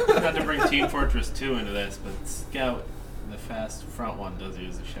 Not to bring Team Fortress 2 into this, but Scout, the fast front one, does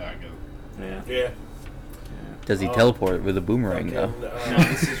use a shotgun. Yeah. Yeah. Does he Oh. teleport with a boomerang though? No,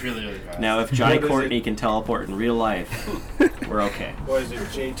 this is really, really fast. Now, if Johnny What is Courtney it? can teleport in real life, we're okay. What is it,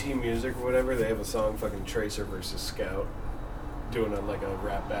 JT Music or whatever? They have a song, fucking Tracer versus Scout. Doing a, like a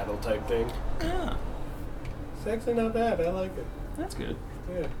rap battle type thing. Yeah, It's actually not bad. I like it. that's good.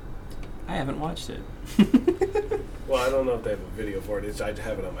 Yeah. I haven't watched it. Well, I don't know if they have a video for it. I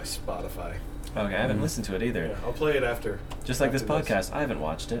have it on my Spotify. Okay, I haven't listened to it either. Yeah, I'll play it after. Just like this after podcast, I haven't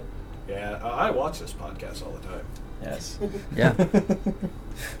watched it. Yeah, I watch this podcast all the time. Yes. Yeah.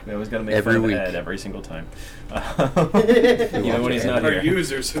 We always gotta make Every fun week. of Ed every single time. We Even when he's not Our here.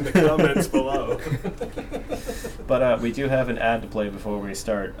 users in the comments below. But we do have an ad to play before we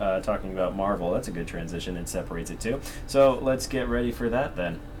start talking about Marvel. That's a good transition. It separates it too. So let's get ready for that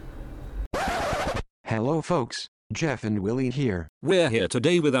then. Hello folks, Jeff and Willie here. We're here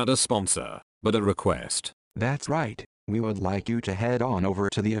today without a sponsor, but a request. That's right. We would like you to head on over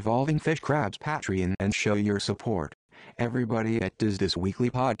to the Evolving Fish Crabs Patreon and show your support. Everybody at This Weekly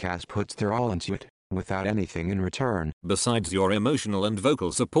Podcast puts their all into it, without anything in return. Besides your emotional and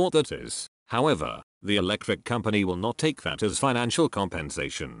vocal support, that is. However, the electric company will not take that as financial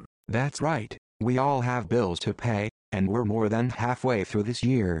compensation. That's right. We all have bills to pay, and we're more than halfway through this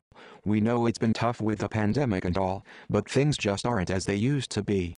year. We know it's been tough with the pandemic and all, but things just aren't as they used to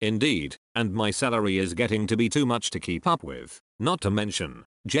be. Indeed, and my salary is getting to be too much to keep up with. Not to mention,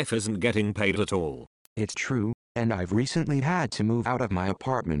 Jeff isn't getting paid at all. It's true, and I've recently had to move out of my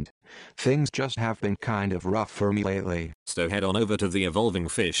apartment. Things just have been kind of rough for me lately. So head on over to the Evolving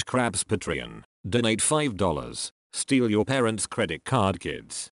Fish Crabs Patreon. Donate $5. Steal your parents' credit card,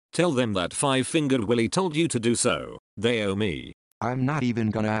 kids. Tell them that Five-Fingered Willie told you to do so. They owe me. I'm not even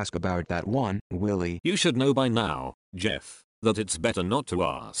gonna ask about that one, Willie. You should know by now, Jeff, that it's better not to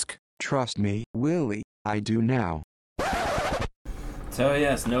ask. Trust me, Willie, I do now. So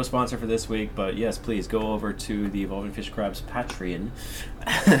yes, no sponsor for this week, but yes, please go over to the Evolving Fish Crabs Patreon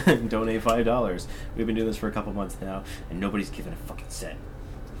and donate $5. We've been doing this for a couple months now, and nobody's given a fucking cent.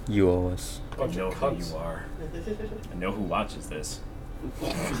 You owe us. I know who you are. I know who watches this.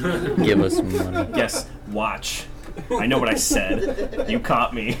 Give us some money. Yes, watch. I know what I said. You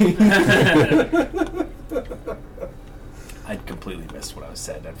caught me. I completely missed what I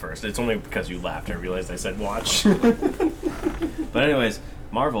said at first. It's only because you laughed I realized I said watch. But anyways,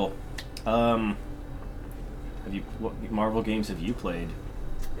 Marvel. Have you what Marvel games have you played?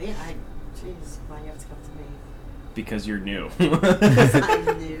 Yeah, jeez, why you have to come to me? Because you're new.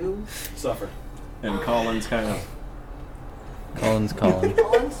 I'm new. Suffer. And Colin's kind of. Colin's calling.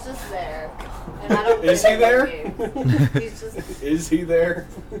 Colin's just there. And I don't Is play he there? games. He's just Is he there?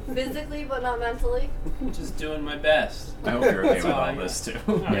 physically but not mentally. Just doing my best. I hope you're okay with That's all all I this too.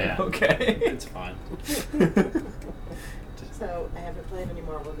 Oh, yeah. Okay. It's fun. So I haven't played any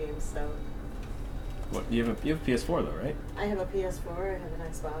Marvel games, so What, you have a PS4 though, right? I have a PS4, I have an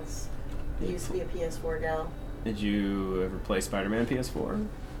Xbox. I used to be a PS4 gal. Did you ever play Spider-Man PS4?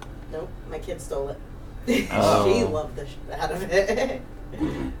 Nope, my kid stole it. Oh. She loved the shit out of it.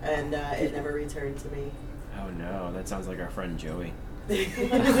 and it never returned to me. Oh no, that sounds like our friend Joey.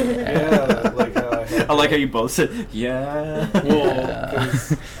 Yeah, like how I like how you both said, yeah. Well,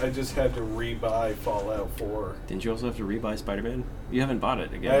 because I just had to rebuy Fallout 4. Didn't you also have to rebuy Spider-Man? You haven't bought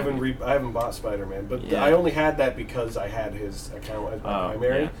it again. I haven't bought Spider-Man, but Yeah. I only had that because I had his account as my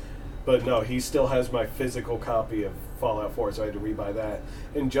primary. Yeah. But no, he still has my physical copy of Fallout 4, so I had to rebuy that.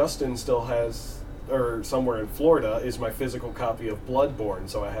 And Justin still has, or somewhere in Florida, is my physical copy of Bloodborne,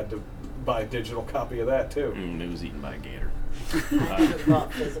 so I had to buy a digital copy of that too. It was eaten by a gator. I haven't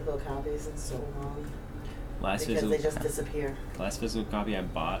bought physical copies in so long. Because they just disappear. Last physical copy I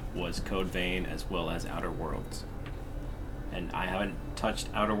bought was Code Vein as well as Outer Worlds. And I haven't touched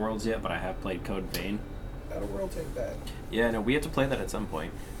Outer Worlds yet, but I have played Code Vein. Outer Worlds ain't bad. Yeah, no, we have to play that at some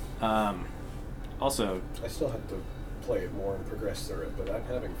point. Also, I still have to play it more and progress through it, but I'm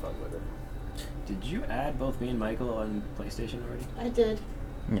having fun with it. did you add both me and Michael on PlayStation already? I did.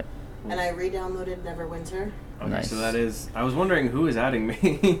 Yep. And I re-downloaded Neverwinter. Okay, Nice. so that is... I was wondering who is adding me.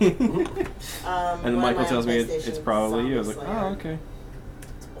 And then Michael tells me it's probably you. I was like, oh, okay.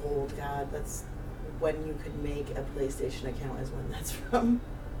 It's old, God. That's when you could make a PlayStation account is when that's from.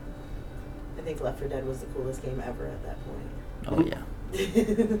 I think Left 4 Dead was the coolest game ever at that point. Oh yeah.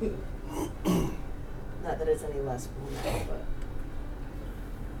 Not that it's any less cool now, but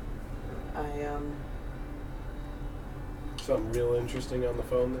Something real interesting on the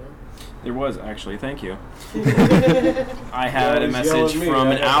phone now. There was, actually. Thank you. I had a Always message yell at me, from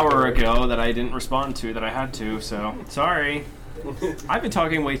I an have to hour do it. ago that I didn't respond to that I had to, so sorry. I've been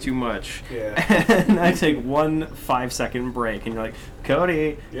talking way too much. Yeah. And I take 1 5-second break, and you're like,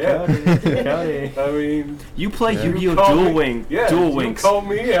 Cody, Yeah. Cody. I mean, You play Yeah. Yu-Gi-Oh! call Dual me- Wing. Yeah, Dual you Winks. call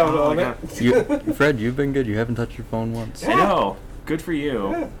me out Oh on my it. Fred, you've been good. You haven't touched your phone once. I know. Good for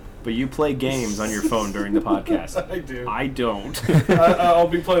you. Yeah. But you play games on your phone during the podcast. I do. I don't. I'll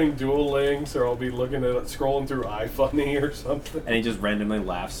be playing Duel Links, or I'll be looking at scrolling through iFunny or something. And he just randomly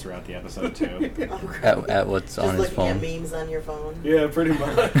laughs throughout the episode, too. Oh, great. At what's Just on his looking phone. at memes on your phone. Yeah, pretty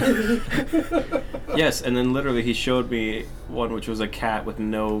much. Yes, and then literally he showed me one which was a cat with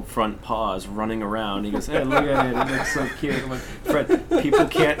no front paws running around. He goes, hey, look at it. It looks so cute. I'm like, Fred, people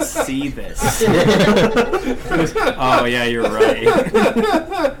can't see this. He goes, oh, yeah, you're right.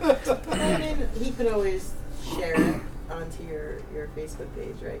 I mean, he could always share it onto your Facebook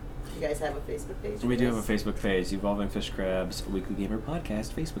page, right? You guys have a Facebook page? We do have a Facebook page, Evolving Fish Crabs Weekly Gamer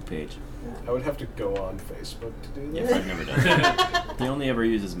Podcast Facebook page. I would have to go on Facebook to do Yeah, that. Fred never does that. He only ever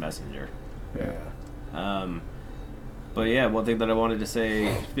uses Messenger. Yeah. But yeah, one thing that I wanted to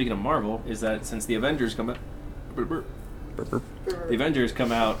say, speaking of Marvel, is that since the Avengers come out, the Avengers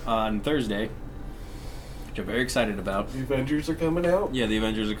come out on Thursday, which I'm very excited about. The Avengers are coming out? Yeah, the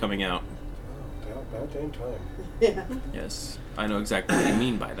Avengers are coming out. Oh, about damn time. Yeah. Yes, I know exactly what you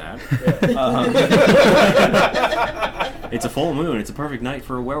mean by that. Yeah. It's a full moon. It's a perfect night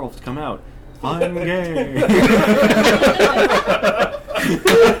for a werewolf to come out. I'm gay.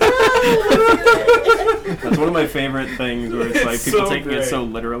 That's one of my favorite things where it's like It's people so taking it great. so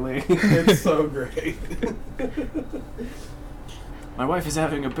literally. It's so great. My wife is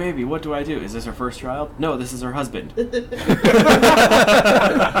having a baby. What do I do? Is this her first child? No, this is her husband.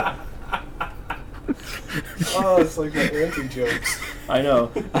 Oh, it's like the anti-jokes. I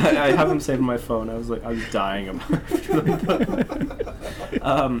know. I have them saved on my phone. I was dying about it.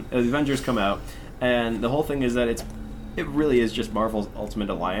 The Avengers come out, and the whole thing is that it really is just Marvel's Ultimate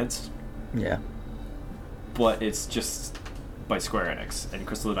Alliance, Yeah. but it's just by Square Enix and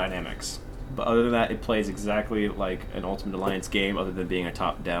Crystal Dynamics. But other than that, it plays exactly like an Ultimate Alliance game, other than being a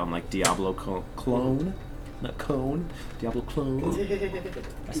top-down like Diablo clone. Not cone. Diablo clone.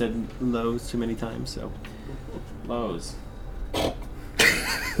 I said Lowe's too many times, so Lowe's. What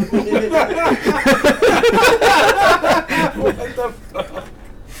the fuck?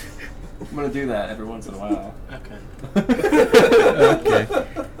 I'm gonna do that every once in a while. Okay. Okay.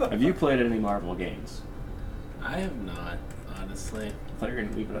 Have you played any Marvel games? I have not, honestly. I thought you were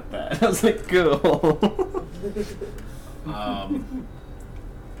gonna leave it at that. I was like, cool.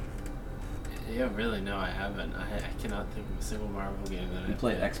 Yeah, really, no, I haven't. I cannot think of a single Marvel game that You I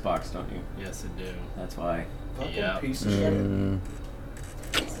play Xbox, don't you? Yes, I do. That's why. Fucking Yeah. piece of shit.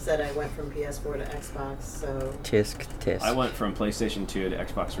 Said I went from PS4 to Xbox, so Tisk, tisk. I went from PlayStation 2 to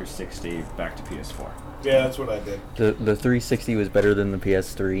Xbox 360 back to PS4. Yeah, that's what I did. The 360 was better than the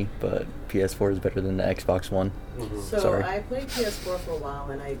PS3, but PS4 is better than the Xbox One. So Sorry. I played PS4 for a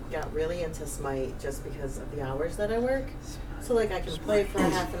while, and I got really into Smite just because of the hours that I work. So like I can play for a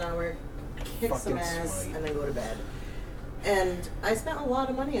half an hour, kick some Fucking ass, Smite. and then go to bed. And I spent a lot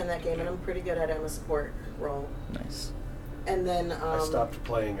of money on that game, and I'm pretty good at it. I'm a support role. Nice. And then I stopped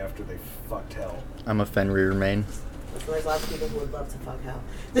playing after they fucked hell. I'm a Fenrir main. So there's lots of people who would love to fuck hell.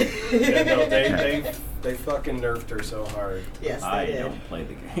 Yeah, no, they fucking nerfed her so hard. Yes, they I did. don't play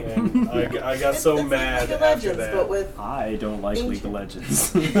the game. And I got so mad League of after Legends, that. but with I don't like League of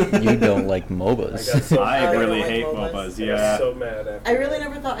Legends. You don't like I MOBAs. got so I I really don't like hate MOBAs. MOBAs. I was Yeah. so mad after I really that.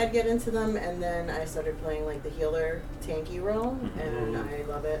 never thought I'd get into them, and then I started playing like the healer tanky role, and I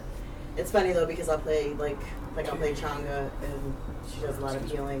love it. It's funny though because I'll play like I'll play Chang'e, and she does a lot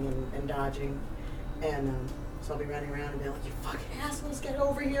of healing and dodging, and so I'll be running around and be like, "You fucking assholes, get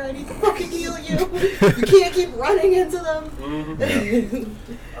over here! I need to fucking heal you! You can't keep running into them." Mhm.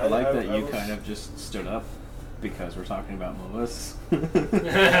 I like that you was- kind of just stood up because we're talking about MOBAs.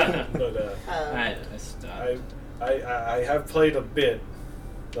 But I stopped. I have played a bit,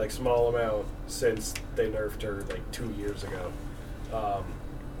 like small amount, since they nerfed her like 2 years ago.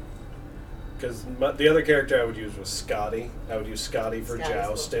 Because the other character I would use was Scotty. I would use Scotty for Scotty's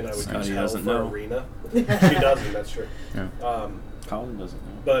Joust, cool. and I would Scotty use Hell doesn't for know. Arena. She doesn't, that's true. Yeah. Colin doesn't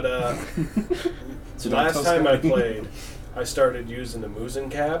know. But So don't last tell time I Scotty. played, I started using the Muzen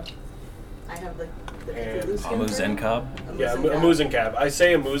Cab. I have the And Amu Zencab? Yeah, a Muzen Cab. I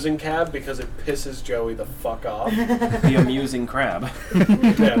say a Muzen Cab because it pisses Joey the fuck off. The amusing crab.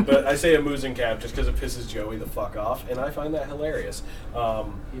 Yeah, but I say a Muzen Cab just because it pisses Joey the fuck off, and I find that hilarious.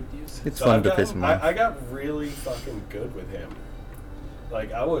 It's So fun to piss him off. I got really fucking good with him.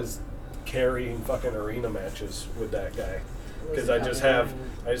 Like, I was carrying fucking arena matches with that guy. Because I just have,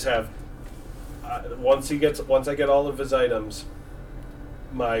 once I get all of his items,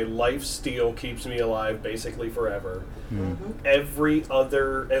 my life steal keeps me alive basically forever.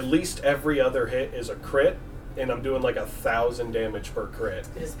 At least every other hit is a crit, and I'm doing like 1,000 damage per crit.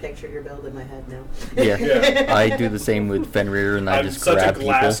 I just pictured your build in my head now. Yeah. Yeah. I do the same with Fenrir, and I I'm just such grab a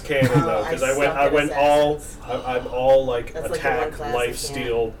glass people. cannon though, because I went all I'm all like That's like the attack, one class life you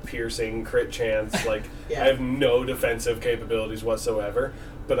steal, piercing, crit chance. Like Yeah. I have no defensive capabilities whatsoever,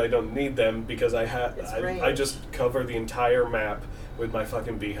 but I don't need them because I It's I range. just cover the entire map with my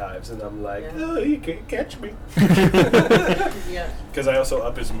fucking beehives, and I'm like, Yeah. oh, you can't catch me. Yeah. Because I also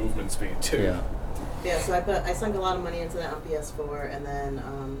up his movement speed too. Yeah. Yeah, so I sunk a lot of money into that on PS4, and then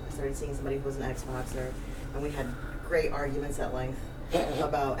I started seeing somebody who was an Xboxer, and we had great arguments at length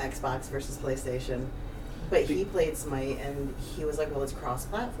about Xbox versus PlayStation. But he played Smite, and he was like, well, it's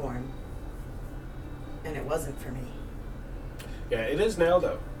cross-platform. And it wasn't for me. Yeah, it is now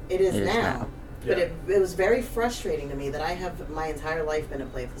though. It is It is now. now. But Yeah. it was very frustrating to me that I have my entire life been a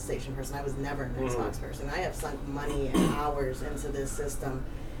PlayStation person. I was never an Mhm. Xbox person. I have sunk money and hours into this system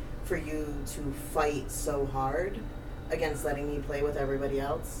for you to fight so hard against letting me play with everybody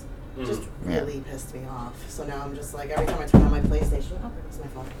else. Just really pissed me off. So now I'm just like, every time I turn on my PlayStation, oh, it was my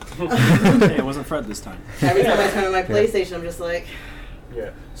phone. Hey, it wasn't Fred this time. Every time I turn on my PlayStation, I'm just like,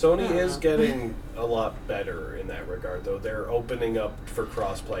 Yeah, Sony is getting a lot better in that regard, though. They're opening up for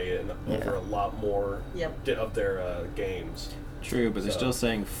crossplay and over a lot more Yep. of their games. True, but they're So- still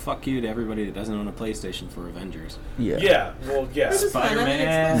saying fuck you to everybody that doesn't own a PlayStation for Avengers. Yeah. Yeah, well, yeah. this is fine. I mean,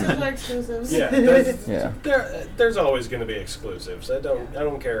 Spider-Man. exclusives are exclusives. Yeah, Yeah. there's always going to be exclusives. I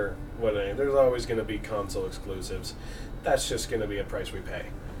don't care what any. There's always going to be console exclusives. That's just going to be a price we pay.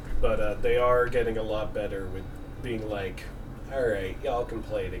 But they are getting a lot better with being like, all right, y'all can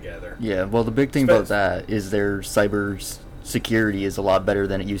play together. Yeah, well, the big thing about that is their cyber security is a lot better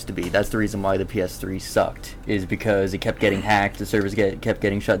than it used to be. That's the reason why the PS3 sucked, is because it kept getting hacked, the servers kept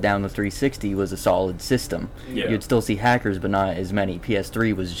getting shut down. The 360 was a solid system. Yeah. You'd still see hackers, but not as many.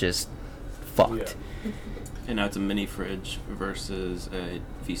 PS3 was just fucked. And now it's a mini fridge versus a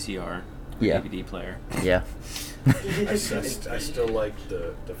VCR Yeah. DVD player. Yeah. I still like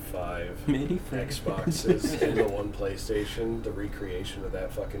the 5 Mini fridge. Xboxes and the 1 PlayStation. The recreation of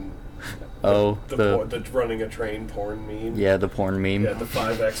that fucking Oh, the running a train porn meme. Yeah, the porn meme. Yeah, the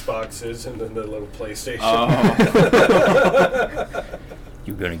 5 Xboxes and then the little PlayStation. Oh.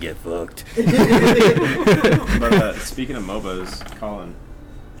 You're gonna get fucked. But speaking of MOBAs, Colin,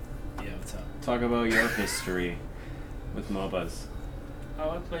 Yeah, what's up? talk about your history with MOBAs. Oh,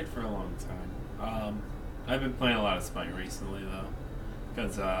 I played for a long time. I've been playing a lot of Smite recently, though.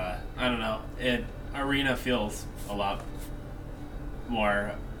 Because, I don't know, Arena feels a lot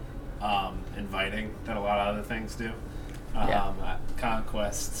more inviting than a lot of other things do.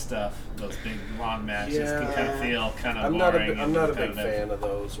 Conquest stuff, those big long matches can kind of feel kind of boring. I'm not a big fan of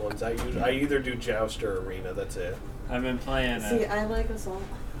those ones. I either do Joust or Arena. That's it. I've been playing. See, I like Assault.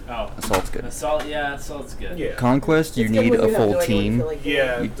 Assault's good. Assault's good. Yeah. Conquest, you It's good need when a you have full no idea what you team. feel like doing.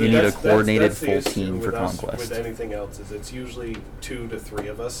 Yeah, You need a coordinated that's the full issue team for with us Conquest. With anything else, is it's usually 2 to 3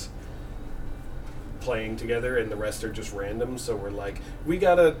 of us. playing together, and the rest are just random. So we're like, we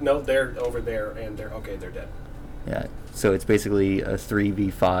gotta no, they're over there, and they're dead. Yeah. So it's basically a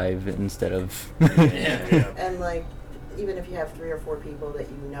 3v5 instead of. Yeah. And like, even if you have 3 or 4 people that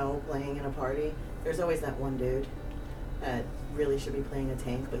you know playing in a party, there's always that one dude that really should be playing a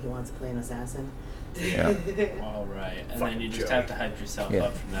tank, but he wants to play an assassin. Yeah. All right, and Fucking then you just Joey. have to hype yourself Yeah.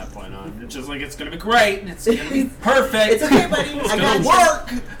 up from that point on. It's just like it's gonna be great. It's gonna be perfect. It's okay, buddy. It's I gonna got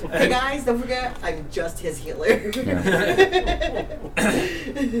work. you. Hey guys, don't forget, I'm just his healer.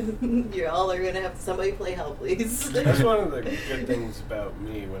 You all are gonna have somebody play hell, please. That's one of the good things about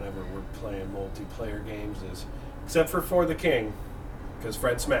me whenever we're playing multiplayer games is, except for the King, because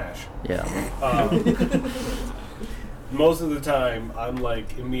Fred Smash. Yeah. Most of the time, I'm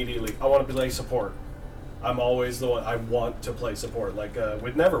like immediately, I want to play support. I'm always the one, I want to play support. Like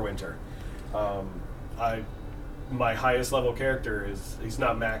with Neverwinter, my highest level character he's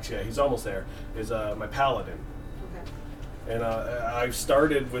not max yet, he's almost there, is my Paladin. Okay. And I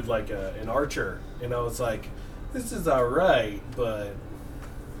started with like an archer, and I was like, this is alright, but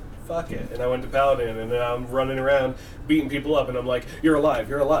fuck it. And I went to Paladin, and then I'm running around beating people up, and I'm like, you're alive,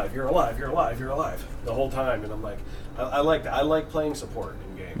 you're alive, you're alive, you're alive, you're alive, the whole time. And I'm like, I like that. I like playing support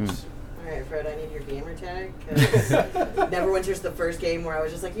in games. Alright, Fred, I need your gamer tag, because Neverwinter's the first game where I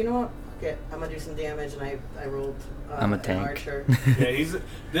was just like, you know what? Okay, I'm gonna do some damage, and I rolled I'm a an tank. archer. Yeah,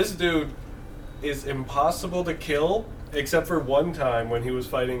 this dude is impossible to kill, except for one time when he was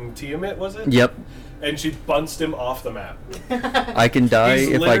fighting Tiamat, was it? Yep. And she bunched him off the map. I can die He's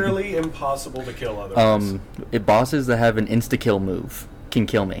if literally impossible to kill otherwise. bosses that have an insta-kill move can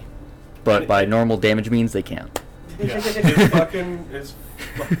kill me. But by normal damage means they can't. Yeah, his fucking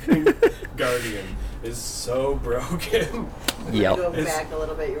Guardian is so broken. Yep. Go back a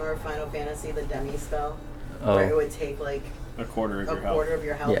little bit. You remember Final Fantasy, the demi spell, Oh. where it would take like A quarter of a your health. quarter of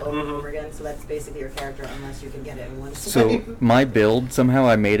your health Yeah. over and over again. So that's basically your character, unless you can get it in one So swipe. my build, somehow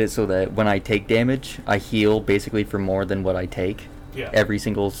I made it so that when I take damage, I heal basically for more than what I take. Yeah. Every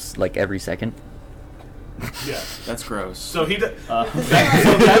second. Yeah. That's gross. So he. That's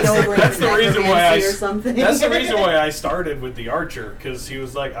That's the reason why or something. That's the reason why I started with the archer, because he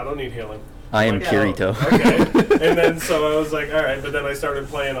was like, I don't need healing. I am Like, Kirito. oh, okay. And then so I was like, all right. But then I started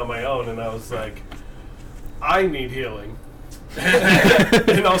playing on my own, and I was like, I need healing.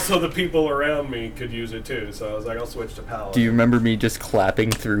 And also the people around me could use it too, so I was like, I'll switch to Paladin. Do you remember me just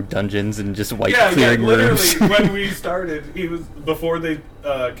clapping through dungeons and just Yeah, clearing literally, rooms? when we started, he was, before they,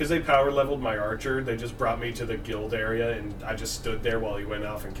 because they power leveled my archer, they just brought me to the guild area, and I just stood there while he went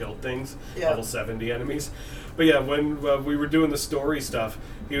off and killed things, Yeah. level 70 enemies. But yeah, when we were doing the story stuff,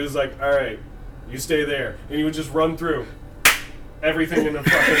 he was like, alright, you stay there, and he would just run through. Everything in the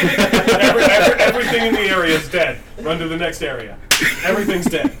fucking everything in the area is dead. Run to the next area. Everything's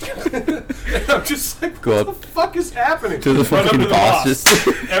dead. And I'm just like, Go what up the fuck is happening? to the Run up fucking to the boss,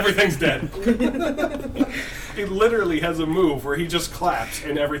 Everything's dead. He literally has a move where he just claps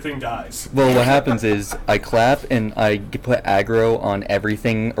and everything dies. Well, what happens is I clap and I put aggro on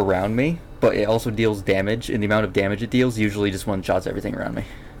everything around me, but it also deals damage, and the amount of damage it deals usually just one-shots everything around me.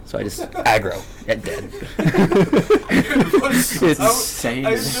 So I just aggro at dead. It's I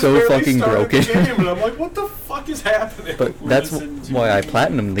just so barely fucking started broken. The game, and I'm like, what the fuck is happening? But that's why I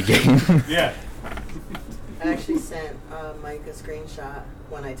platinumed the game. Yeah. I actually sent Mike a screenshot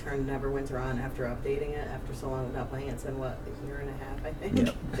when I turned Neverwinter on after updating it after so long of not playing it. It's been, what, a year and a half, I think?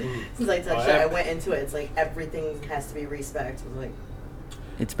 Yep. Since I touched Oh, it, yeah. I went into it. It's like everything has to be respec. I was like,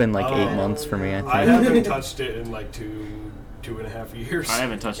 It's been like 8 months for me, I no. think. I haven't touched it in like two and a half years. I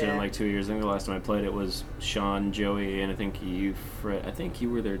haven't touched it in Yeah. like 2 years. I think the last time I played it was Sean, Joey, and I think you, Fred. I think you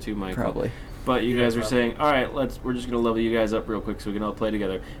were there too, Michael. Probably. But you Yeah, guys were probably. saying, all right, we're just gonna level you guys up real quick so we can all play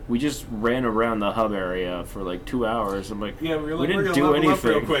together. We just ran around the hub area for like 2 hours. I'm like, Yeah, we were like, didn't we're do gonna level up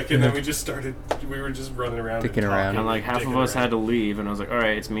real anything. quick, and then we just started. We were just running around, Dicking and around. talking And like half of dicking us around. had to leave, and I was like, all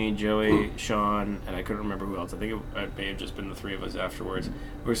right, it's me, Joey, Sean, and I couldn't remember who else. I think it may have just been the 3 of us afterwards.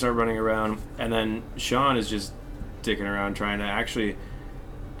 We started running around, and then Sean is just dicking around trying to actually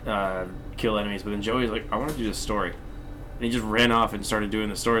kill enemies, but then Joey's like, I want to do this story. And he just ran off and started doing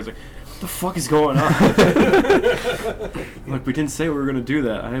the story. It's like, what the fuck is going on? Look, we didn't say we were going to do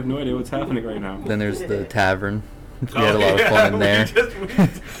that. I have no idea what's happening right now. Then there's the tavern. We Oh, had a lot of fun in there.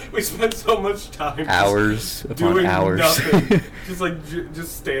 We spent so much time just Hours upon doing hours. nothing, just like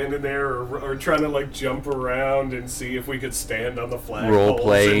just standing there or trying to like jump around and see if we could stand on the flag. Role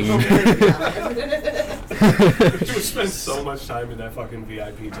playing. We spent so much time in that fucking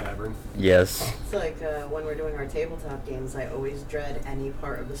VIP tavern. Yes. it's like when we're doing our tabletop games, I always dread any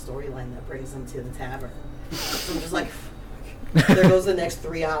part of the storyline that brings them to the tavern. So I'm just like, There goes the next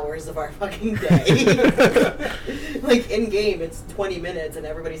 3 hours of our fucking day. Like, in game, it's 20 minutes, and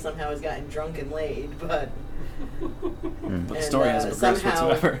everybody somehow has gotten drunk and laid, but the story hasn't progressed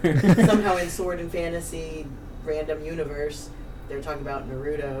whatsoever. Somehow in Sword and Fantasy random universe, they're talking about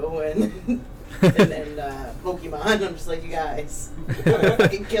Naruto and Pokemon. I'm just like, you guys, I'm gonna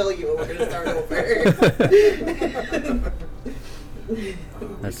fucking kill you. We're gonna start over.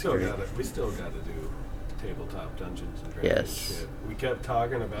 We still gotta do tabletop Dungeons and Dragons shit. We kept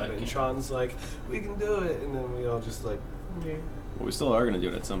talking about it, and Sean's like, we can do it, and then we all just like, yeah. Well, we still are going to do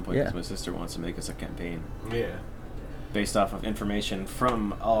it at some point because my sister wants to make us a campaign. Yeah. Based off of information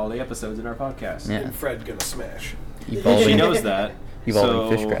from all the episodes in our podcast. Yeah. And Fred gonna smash. She knows that.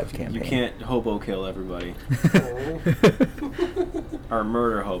 Evolving Fish Crabs campaign. You can't hobo kill everybody. Or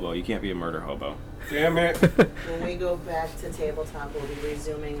murder hobo. You can't be a murder hobo. Damn it. When we go back to tabletop, we'll be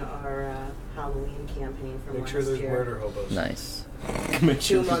resuming our Halloween campaign from Make last sure there's year. murder hobos. Nice.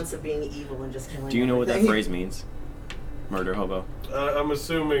 2 months of being evil and just killing Do you know everything. what that phrase means? Murder hobo. I'm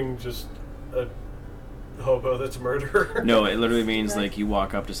assuming just a hobo that's a murderer. No, it literally means like you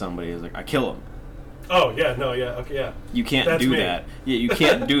walk up to somebody and it's like, I kill him. Oh, yeah, no, yeah, okay, yeah. You can't do that. Yeah, you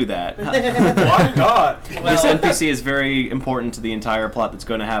can't do that. Why not? This NPC is very important to the entire plot that's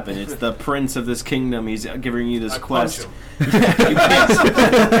going to happen. It's the prince of this kingdom. He's giving you this quest. You can't.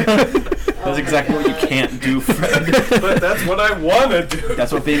 That's exactly what you can't do, Fred. But that's what I want to do.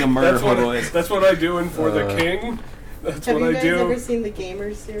 That's what being a murder hobo is. That's what I do in For the King. That's Have what you I guys do. ever seen the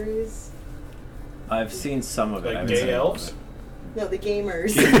Gamers series? I've seen some of it. Like Gay Elves? No, the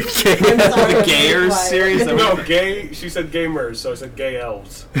Gamers. The Gayers series? No, gay. She said gamers, so I said Gay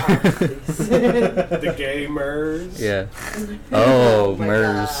Elves. The Gamers. Yeah. Oh,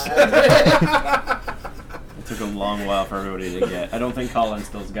 Mers. It took a long while for everybody to get. I don't think Colin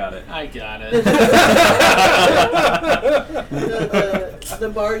still's got it. I got it. The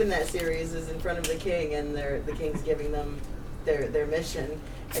bard in that series is in front of the king, and the king's giving them their mission,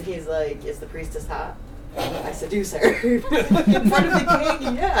 and he's like, "Is the priestess hot?" I seduce her in front of the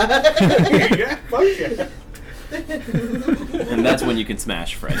king. Yeah. Yeah. Fuck yeah. And that's when you can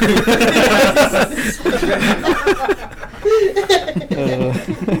smash Fred.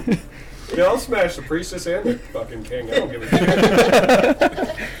 Yeah, I'll smash the priestess and the fucking king. I don't give a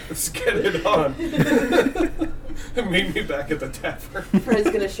shit. Let's get it on. Meet me back at the tavern. Fred's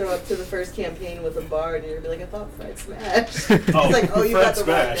gonna show up to the first campaign with a bard, and you're gonna be like, "I thought Fred smashed." Oh, It's like, "Oh, you Fred got the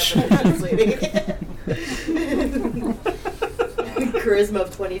right smash. definition, sweetie." Charisma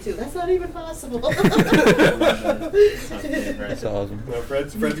of 22. That's not even possible. That's awesome. No,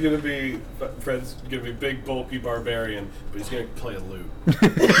 Fred's gonna be big bulky barbarian, but he's gonna play a lute. He's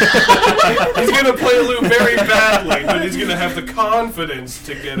gonna play a lute very badly, but he's gonna have the confidence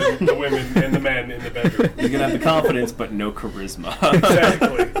to get the women and the men in the bedroom. He's gonna have the confidence, but no charisma.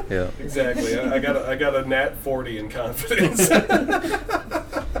 Exactly. Yeah. Exactly. I got a nat 40 in confidence.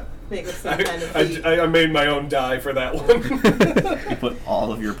 Make it some kind of feat. I made my own die for that one. You put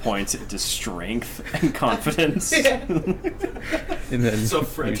all of your points into strength and confidence. And then So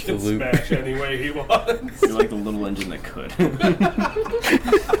Fred use can the loop. smash any way he wants. You're like the little engine that could.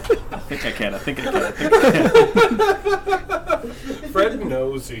 I think I can. Fred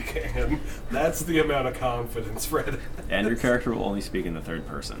knows he can. That's the amount of confidence, Fred. And your character will only speak in the third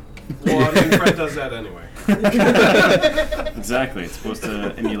person. Well, I mean, Fred does that anyway. Exactly. It's supposed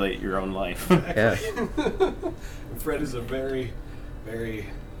to emulate your own life. Yeah. Fred is a very, very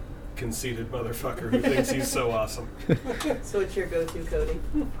conceited motherfucker who thinks he's so awesome. So what's your go-to, Cody?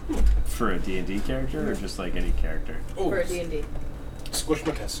 For a D&D character or just like any character? Oh, For a D&D. squish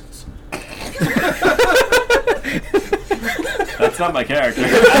my testicles. That's not my character.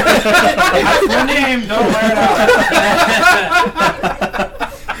 That's my name. Don't wear it out.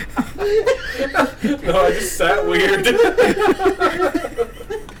 No, I just sat weird.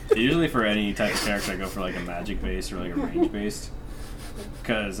 Usually for any type of character, I go for like a magic based or like a range based.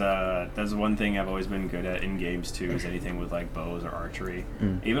 Because that's one thing I've always been good at in games too, is anything with like bows or archery.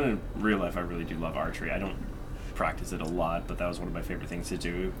 Even in real life, I really do love archery. I don't practice it a lot, but that was one of my favorite things to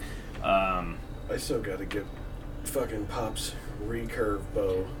do. I still gotta get fucking Pop's recurve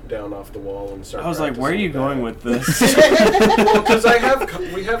bow down off the wall and start. I was like, where are you going with this? Well, because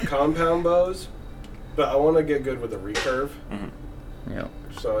we have compound bows, but I want to get good with the recurve. Yeah.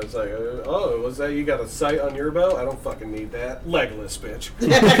 So it's like, oh, was that you got a sight on your bow? I don't fucking need that. Legless, bitch.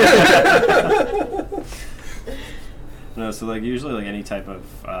 No, so like usually like any type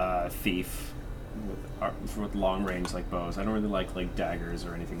of thief with long range like bows. I don't really like daggers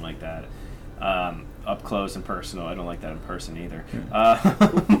or anything like that. up close and personal. I don't like that in person either.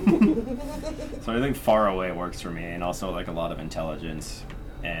 So I think far away works for me, and also like a lot of intelligence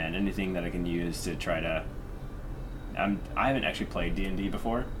and anything that I can use to try to. I haven't actually played D&D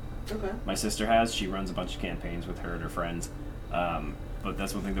before. Okay. My sister has. She runs a bunch of campaigns with her and her friends. But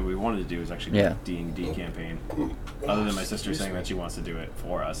that's one thing that we wanted to do is actually do a D&D campaign. Other than my sister saying that she wants to do it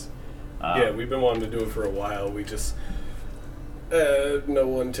for us. Yeah, we've been wanting to do it for a while. We just no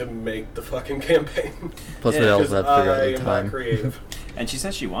one to make the fucking campaign. Plus, we also have to figure out the time. time. Not creative. And she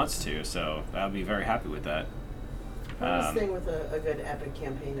says she wants to, so I'll be very happy with that. The hardest thing with a good epic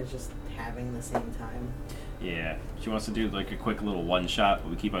campaign is just having the same time. Yeah, she wants to do like a quick little one shot, but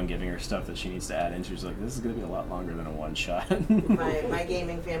we keep on giving her stuff that she needs to add in. She's like, this is going to be a lot longer than a one shot. My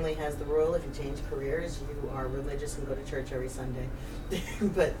gaming family has the rule: if you change careers, you are religious and go to church every Sunday.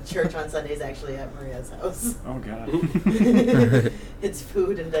 But church on Sunday is actually at Maria's house. Oh God! It's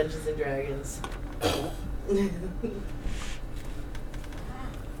food and Dungeons and Dragons.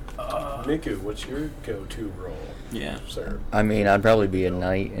 Miku, what's your go-to role? Yeah, sir. I mean, I'd probably be a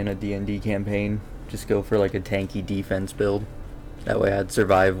knight in a D&D campaign. Just go for like a tanky defense build. That way I'd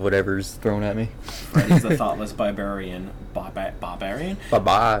survive whatever's thrown at me. Fred is the thoughtless barbarian. Barbarian? Barbarian.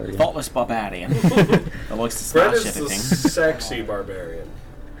 Thoughtless barbarian. That likes to smash Fred is everything. the sexy barbarian.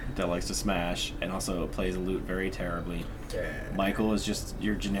 That likes to smash and also plays loot very terribly. Yeah. Michael is just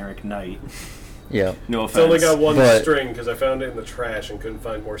your generic knight. Yeah. No It's offense. only got one But- string because I found it in the trash and couldn't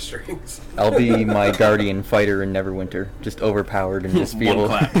find more strings. I'll be my guardian fighter in Neverwinter. Just overpowered and just be One able...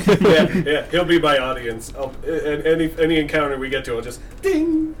 clap. Yeah, he'll be my audience. And any encounter we get to, I'll just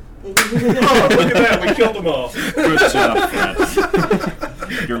ding. Oh, look at that! We killed them all. Good job,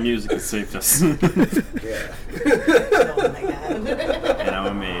 Fred. Your music has saved us. Yeah. Oh my god. And I'm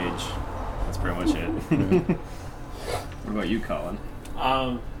a mage. That's pretty much it. What about you, Colin?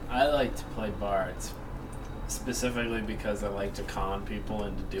 I like to play bards, specifically because I like to con people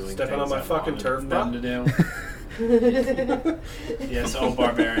into doing Stepping things on my I fucking wanted turf, them bro? to do. Yes,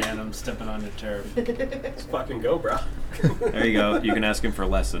 barbarian, I'm stepping on your turf. Let's fucking go, bro. There you go. You can ask him for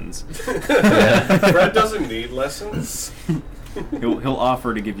lessons. Fred doesn't need lessons. He'll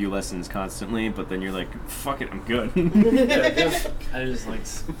offer to give you lessons constantly, but then you're like, fuck it, I'm good. I just like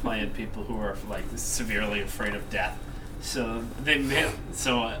playing people who are like severely afraid of death. So in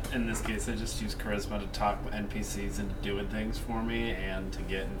this case, I just use charisma to talk NPCs into doing things for me and to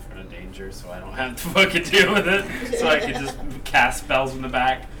get in front of danger, so I don't have to fucking deal with it. So I can just cast spells in the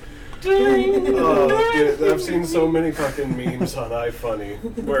back. Oh, dude, I've seen so many fucking memes on iFunny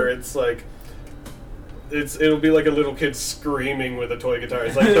where it's like, it'll be like a little kid screaming with a toy guitar.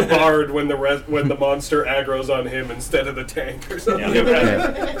 It's like the bard when the monster aggroes on him instead of the tank or something.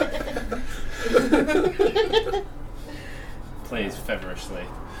 Yeah. Plays feverishly.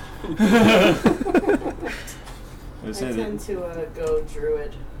 I tend to go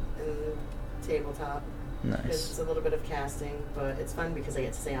druid in tabletop. Because Nice. it's a little bit of casting, but it's fun because I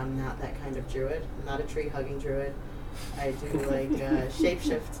get to say I'm not that kind of druid. I'm not a tree-hugging druid. I do like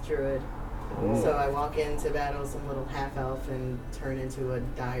shapeshift druid. Ooh. So I walk into battle some little half-elf and turn into a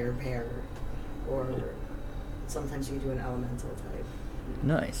dire bear. Or sometimes you do an elemental type.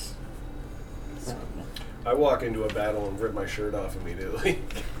 Nice. So. I walk into a battle and rip my shirt off immediately.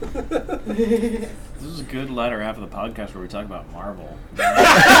 This is a good latter half of the podcast where we talk about Marvel. Well,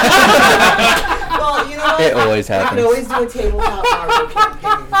 you know what? It always I happens. could always do a tabletop Marvel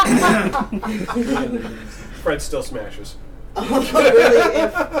campaign. Fred still smashes. Really,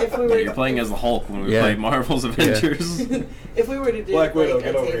 if we were You're playing as the Hulk when we Yeah. play Marvel's Avengers. if we were to do Black Widow, like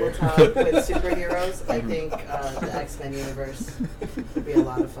get a over here. tabletop with superheroes, I think the X-Men universe would be a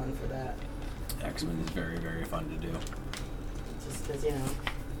lot of fun for that. X-Men is very, very fun to do. Just because, you know,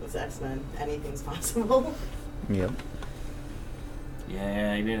 it's X-Men, anything's possible. Yep.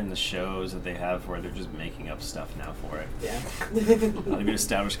 Yeah, even in the shows that they have where they're just making up stuff now for it. Yeah. They've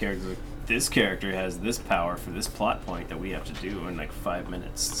established characters like, this character has this power for this plot point that we have to do in like 5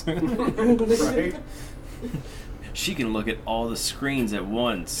 minutes. Right? She can look at all the screens at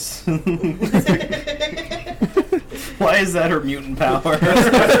once. Why is that her mutant power?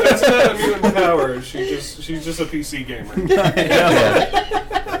 That's not a mutant power. She's just a PC gamer.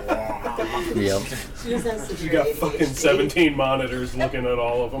 Yep. She just has You severe got ADHD. fucking 17 monitors looking at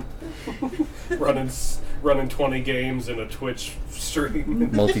all of them. running 20 games in a Twitch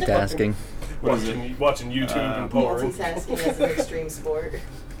stream. Multitasking. Watching YouTube and porn. Multitasking is an extreme sport.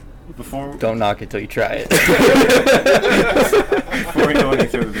 Before Don't knock it till you try it. Before we go any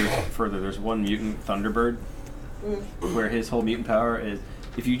further, there's one mutant, Thunderbird, where his whole mutant power is,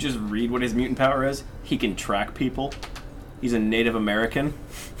 if you just read what his mutant power is, he can track people. He's a Native American.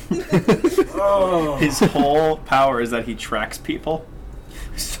 Oh. His whole power is that he tracks people.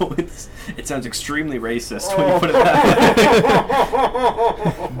 So it sounds extremely racist when you put it that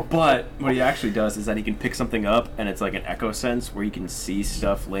way. But what he actually does is that he can pick something up, and it's like an echo sense where he can see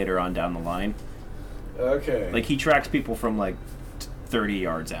stuff later on down the line. Okay. Like, he tracks people from, like, 30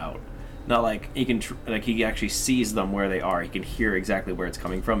 yards out. Not like he can, he actually sees them where they are. He can hear exactly where it's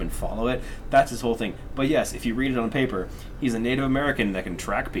coming from and follow it. That's his whole thing. But yes, if you read it on paper, he's a Native American that can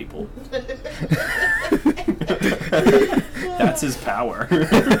track people. That's his power.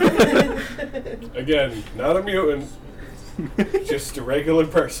 Again, not a mutant. Just a regular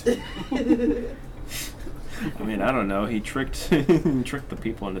person. I mean, I don't know. He tricked the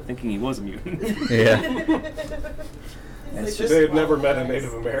people into thinking he was a mutant. Yeah. They had never met a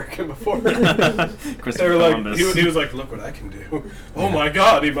Native American before. Christopher Columbus. He was like, look what I can do. Oh my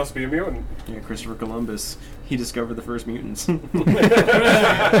god, he must be a mutant. Yeah, Christopher Columbus. He discovered the first mutants.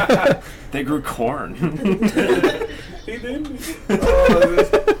 They grew corn. He did? Oh,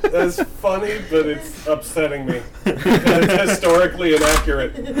 that's funny, but it's upsetting me. It's historically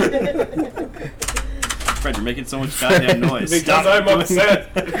inaccurate. Fred, you're making so much goddamn noise. Because I'm upset.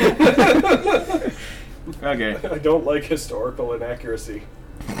 Okay. I don't like historical inaccuracy.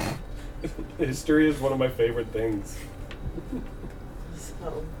 History is one of my favorite things.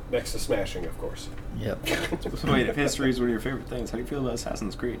 So, Next to smashing, of course. Yep. So wait, if history is one of your favorite things, how do you feel about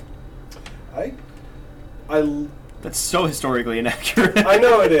Assassin's Creed? I That's so historically inaccurate. I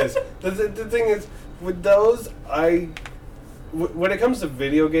know it is. The thing is, with those, when it comes to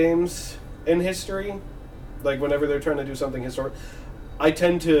video games in history, like whenever they're trying to do something historic, I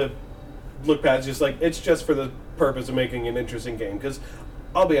tend to look past just like, it's just for the purpose of making an interesting game. Because,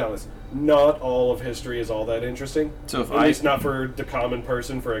 I'll be honest, not all of history is all that interesting. So if At least not for the common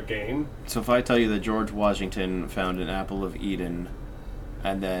person for a game. So if I tell you that George Washington found an apple of Eden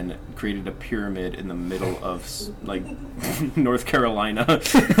and then created a pyramid in the middle of, like, North Carolina.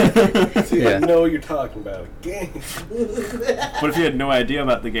 See, Yeah. I know you're talking about a game. What if you had no idea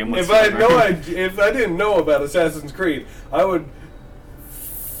about the game If whatsoever? if I didn't know about Assassin's Creed, I would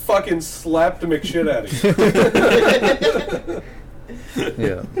fucking slap the McShit out of you.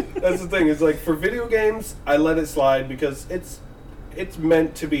 Yeah. That's the thing. Is like for video games, I let it slide because it's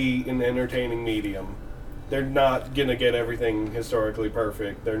meant to be an entertaining medium. They're not gonna get everything historically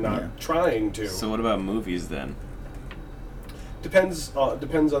perfect. They're not trying to. So what about movies then? Depends on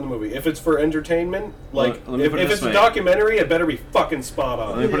the movie. If it's for entertainment, like Let me if put it this it's way. a documentary, it better be fucking spot Let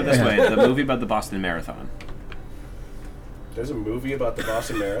on. me put it this way: the movie about the Boston Marathon. There's a movie about the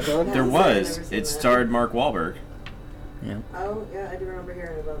Boston Marathon. There I've was. never seen It that. starred Mark Wahlberg. Yeah. oh, yeah, I do remember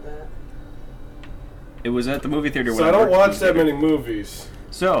hearing about that. It was at the movie theater. So when I don't worked watch in the that theater. many movies.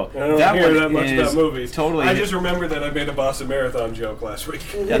 So I don't that hear one that much is about movies. Totally. I just remember that I made a Boston Marathon joke last week.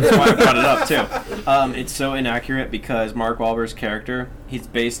 Yeah, that's why I brought it up too. It's so inaccurate because Mark Wahlberg's character, he's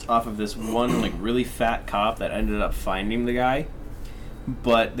based off of this one like really fat cop that ended up finding the guy.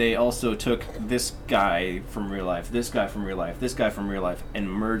 But they also took this guy from real life, this guy from real life, this guy from real life,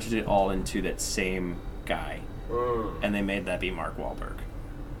 and merged it all into that same guy. And they made that be Mark Wahlberg.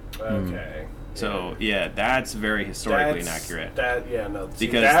 Okay. So yeah, that's very historically inaccurate. See,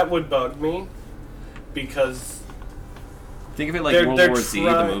 Because- that would bug me because Think of it like They're- World they're War Z, the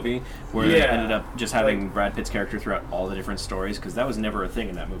try- movie, where they Yeah. ended up just having Like- Brad Pitt's character throughout all the different stories, because that was never a thing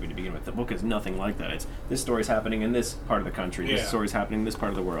in that movie to begin with. The book is nothing like that. It's this story's happening in this part of the country, this Yeah. story's happening in this part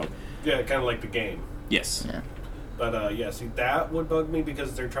of the world. yeah, kind of like the game. Yes. Yeah. But see, that would bug me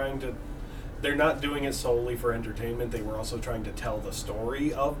because they're not doing it solely for entertainment. They were also trying to tell the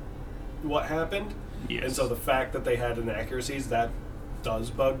story of what happened. Yes. And so the fact that they had inaccuracies, that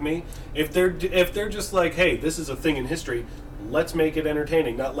does bug me. If they're just like, hey, this is a thing in history, let's make it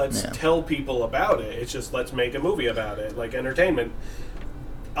entertaining. Not let's tell people about it. It's just let's make a movie about it, like entertainment.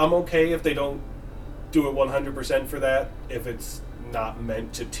 I'm okay if they don't do it 100% for that. If it's not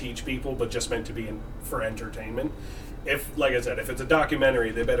meant to teach people, but just meant to be for entertainment. If, like I said, if it's a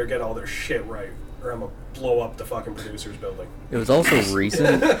documentary, they better get all their shit right, or I'm gonna blow up the fucking producer's building. It was also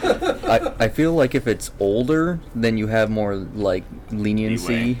recent. I feel like if it's older, then you have more like leniency.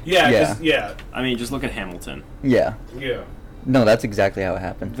 Leeway. Yeah, Yeah. I mean, just look at Hamilton. Yeah. yeah. No, that's exactly how it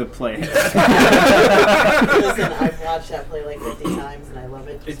happened. The play. Listen, I've watched that play like 50 times and I love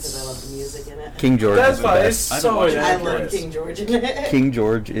it just because I love the music in it. King George That's is the fine. It's best. I haven't so watched it. I inaccurate. love King George in it. King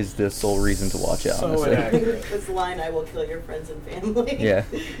George is the sole reason to watch it, So honestly. inaccurate. This line, I will kill your friends and family. Yeah.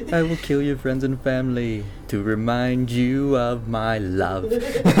 I will kill your friends and family to remind you of my love. Should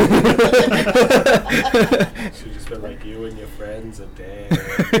just been like you and your friends a day.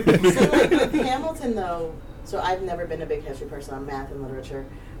 So, like, with Hamilton, though, So I've never been a big history person. I'm math and literature.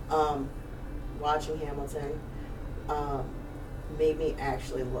 Watching Hamilton made me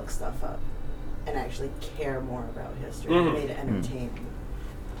actually look stuff up and actually care more about history. It made it entertaining.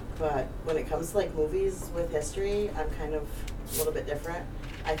 But when it comes to like movies with history, I'm kind of a little bit different.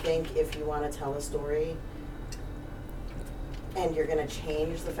 I think if you want to tell a story and you're going to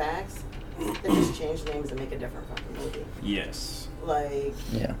change the facts, then just change the names and make a different fucking movie. Yes. Like,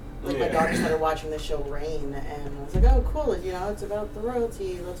 my daughter started watching the show Rain, and I was like, oh, cool, you know, it's about the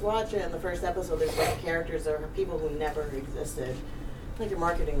royalty, let's watch it. And the first episode, there's like characters that are people who never existed. Like, you're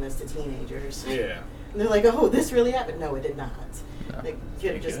marketing this to teenagers. Yeah. And they're like, oh, this really happened? No, it did not. No. Like, you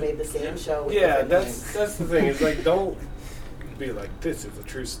could have just made the same show. With that's the thing. It's like, don't be like, this is a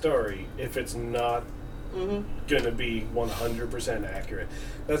true story if it's not going to be 100% accurate.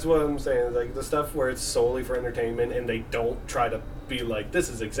 That's what I'm saying. Like, the stuff where it's solely for entertainment and they don't try to be like, this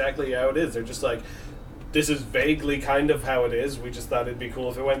is exactly how it is. They're just like, this is vaguely kind of how it is. We just thought it'd be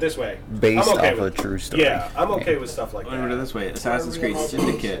cool if it went this way. Based off a true story. Yeah, I'm okay with stuff like that. Put it this way, Assassin's Creed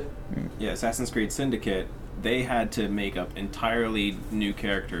Syndicate. Yeah, Assassin's Creed Syndicate, they had to make up entirely new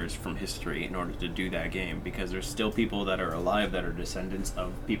characters from history in order to do that game, because there's still people that are alive that are descendants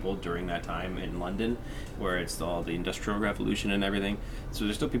of people during that time in London, where it's all the Industrial Revolution and everything. So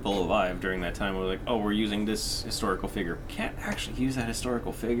there's still people alive during that time where they're like, oh, we're using this historical figure. Can't actually use that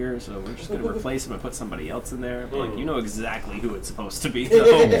historical figure, so we're just going to replace him and put somebody else in there. But, like, you know exactly who it's supposed to be,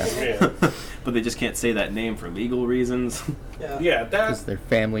 though. But they just can't say that name for legal reasons. Yeah, because their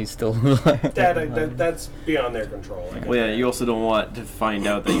family's still that's beyond their control. Well, yeah, you also don't want to find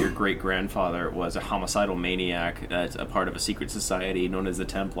out that your great-grandfather was a homicidal maniac that's a part of a secret society known as the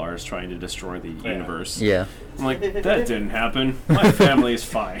Templars trying to destroy the universe. Yeah. I'm like, that didn't happen. My family is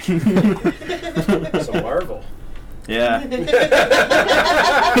fine. It's a marvel. Yeah.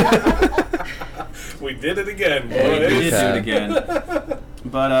 We did it again. We did do it again.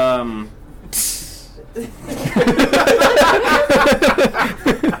 But,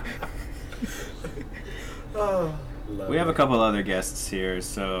 we have a couple other guests here,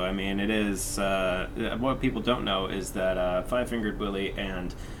 so I mean, it is what people don't know is that Five Fingered Willie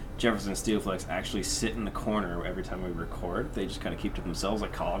and Jefferson Steelflex actually sit in the corner every time we record. They just kind of keep to themselves,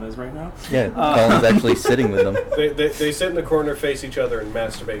 like Colin is right now. Yeah, Colin's actually sitting with them. They sit in the corner, face each other, and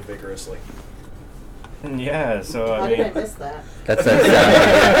masturbate vigorously. Yeah, so How did I miss that? That's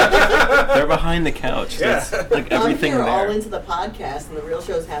that. They're behind the couch. That's like everything I'm here there. all into the podcast, and the real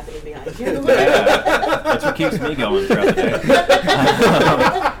show's happening behind you. Yeah, that's what keeps me going throughout the day.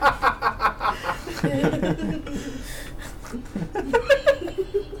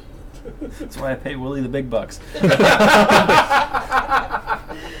 That's why I pay Willie the big bucks.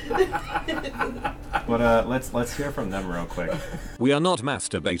 But let's hear from them real quick. We are not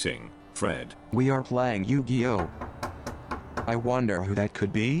masturbating, Fred. We are playing Yu-Gi-Oh! I wonder who that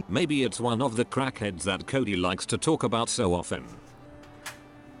could be? Maybe it's one of the crackheads that Cody likes to talk about so often.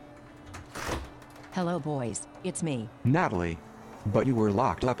 Hello boys, it's me. Natalie. But you were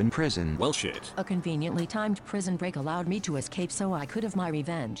locked up in prison. Well shit. A conveniently timed prison break allowed me to escape so I could have my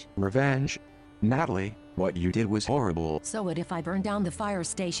revenge. Revenge? Natalie, what you did was horrible. So what if I burned down the fire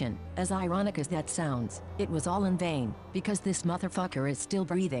station? As ironic as that sounds, it was all in vain, because this motherfucker is still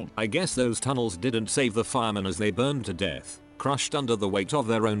breathing. I guess those tunnels didn't save the firemen as they burned to death, crushed under the weight of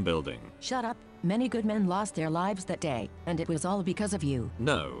their own building. Shut up. Many good men lost their lives that day, and it was all because of you.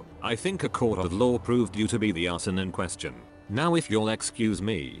 No, I think a court of law proved you to be the arson in question. Now if you'll excuse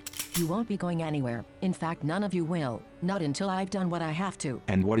me. You won't be going anywhere. In fact, none of you will. Not until I've done what I have to.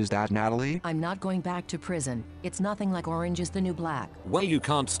 And what is that, Natalie? I'm not going back to prison. It's nothing like Orange is the New Black. Well, you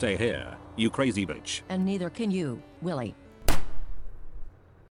can't stay here, you crazy bitch. And neither can you, Willie.